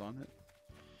expectations on it.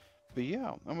 But yeah,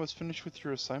 I'm almost finished with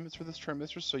your assignments for this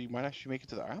trimester, so you might actually make it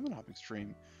to the island hopping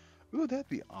stream. Ooh, that'd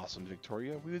be awesome,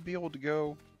 Victoria. We would be able to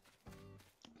go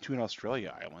to an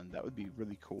Australia island. That would be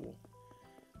really cool.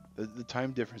 The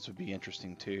time difference would be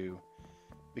interesting too,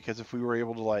 because if we were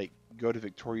able to go to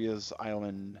Victoria's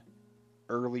island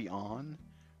early on,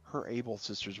 her Able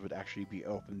Sisters would actually be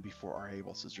open before our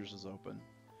Able Sisters is open.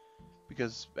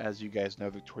 Because as you guys know,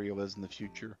 Victoria lives in the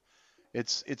future.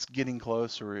 It's getting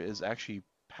close, or is actually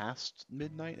past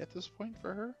midnight at this point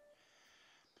for her.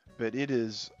 But it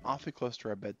is awfully close to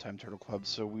our bedtime, Turtle Club,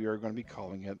 so we are going to be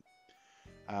calling it.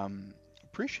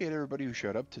 Appreciate everybody who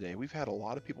showed up today. We've had a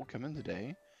lot of people come in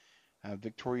today.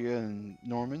 Victoria and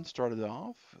Norman started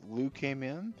off. Lou came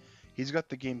in. He's got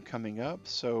the game coming up,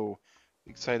 so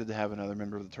excited to have another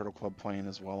member of the Turtle Club playing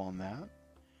as well on that.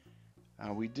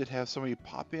 We did have somebody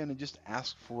pop in and just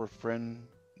ask for a friend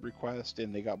request,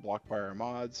 and they got blocked by our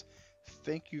mods.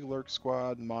 Thank you, Lurk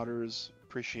Squad modders.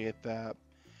 Appreciate that.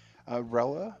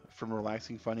 Rella from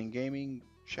Relaxing Fun and Gaming.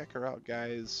 Check her out,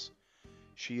 guys.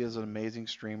 She is an amazing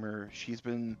streamer. She's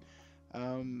been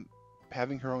um,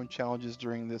 having her own challenges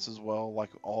during this as well, like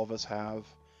all of us have.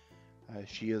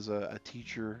 She is a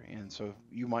teacher, and so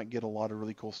you might get a lot of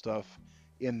really cool stuff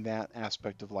in that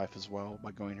aspect of life as well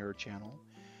by going to her channel.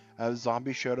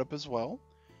 Zombie showed up as well,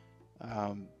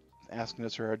 um, asking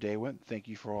us how our day went. Thank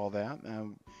you for all that.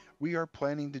 We are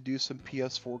planning to do some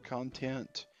PS4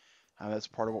 content. That's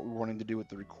part of what we're wanting to do with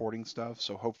the recording stuff,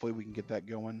 so hopefully we can get that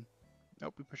going.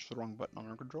 Nope, we pushed the wrong button on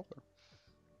our controller.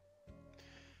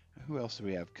 Who else do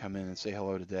we have come in and say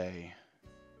hello today?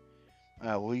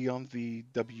 Leon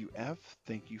VWF,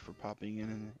 thank you for popping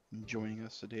in and joining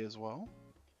us today as well.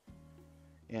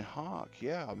 And Hawk,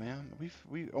 yeah, man,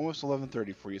 we almost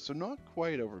 11:30 for you, so not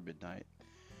quite over midnight.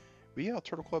 But yeah,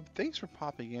 Turtle Club, thanks for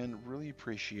popping in. Really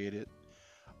appreciate it.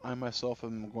 I myself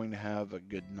am going to have a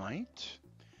good night.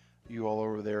 You all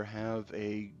over there have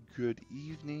a good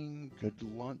evening, good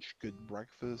lunch, good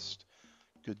breakfast,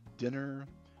 good dinner,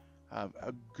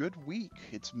 a good week.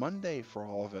 It's Monday for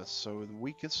all of us, so the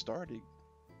week is starting.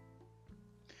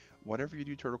 Whatever you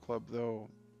do, Turtle Club, though,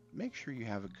 make sure you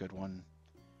have a good one.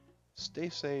 Stay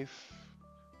safe,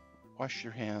 wash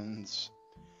your hands,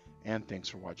 and thanks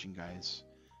for watching, guys.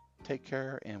 Take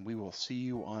care, and we will see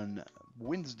you on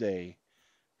Wednesday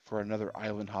for another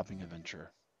island hopping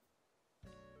adventure.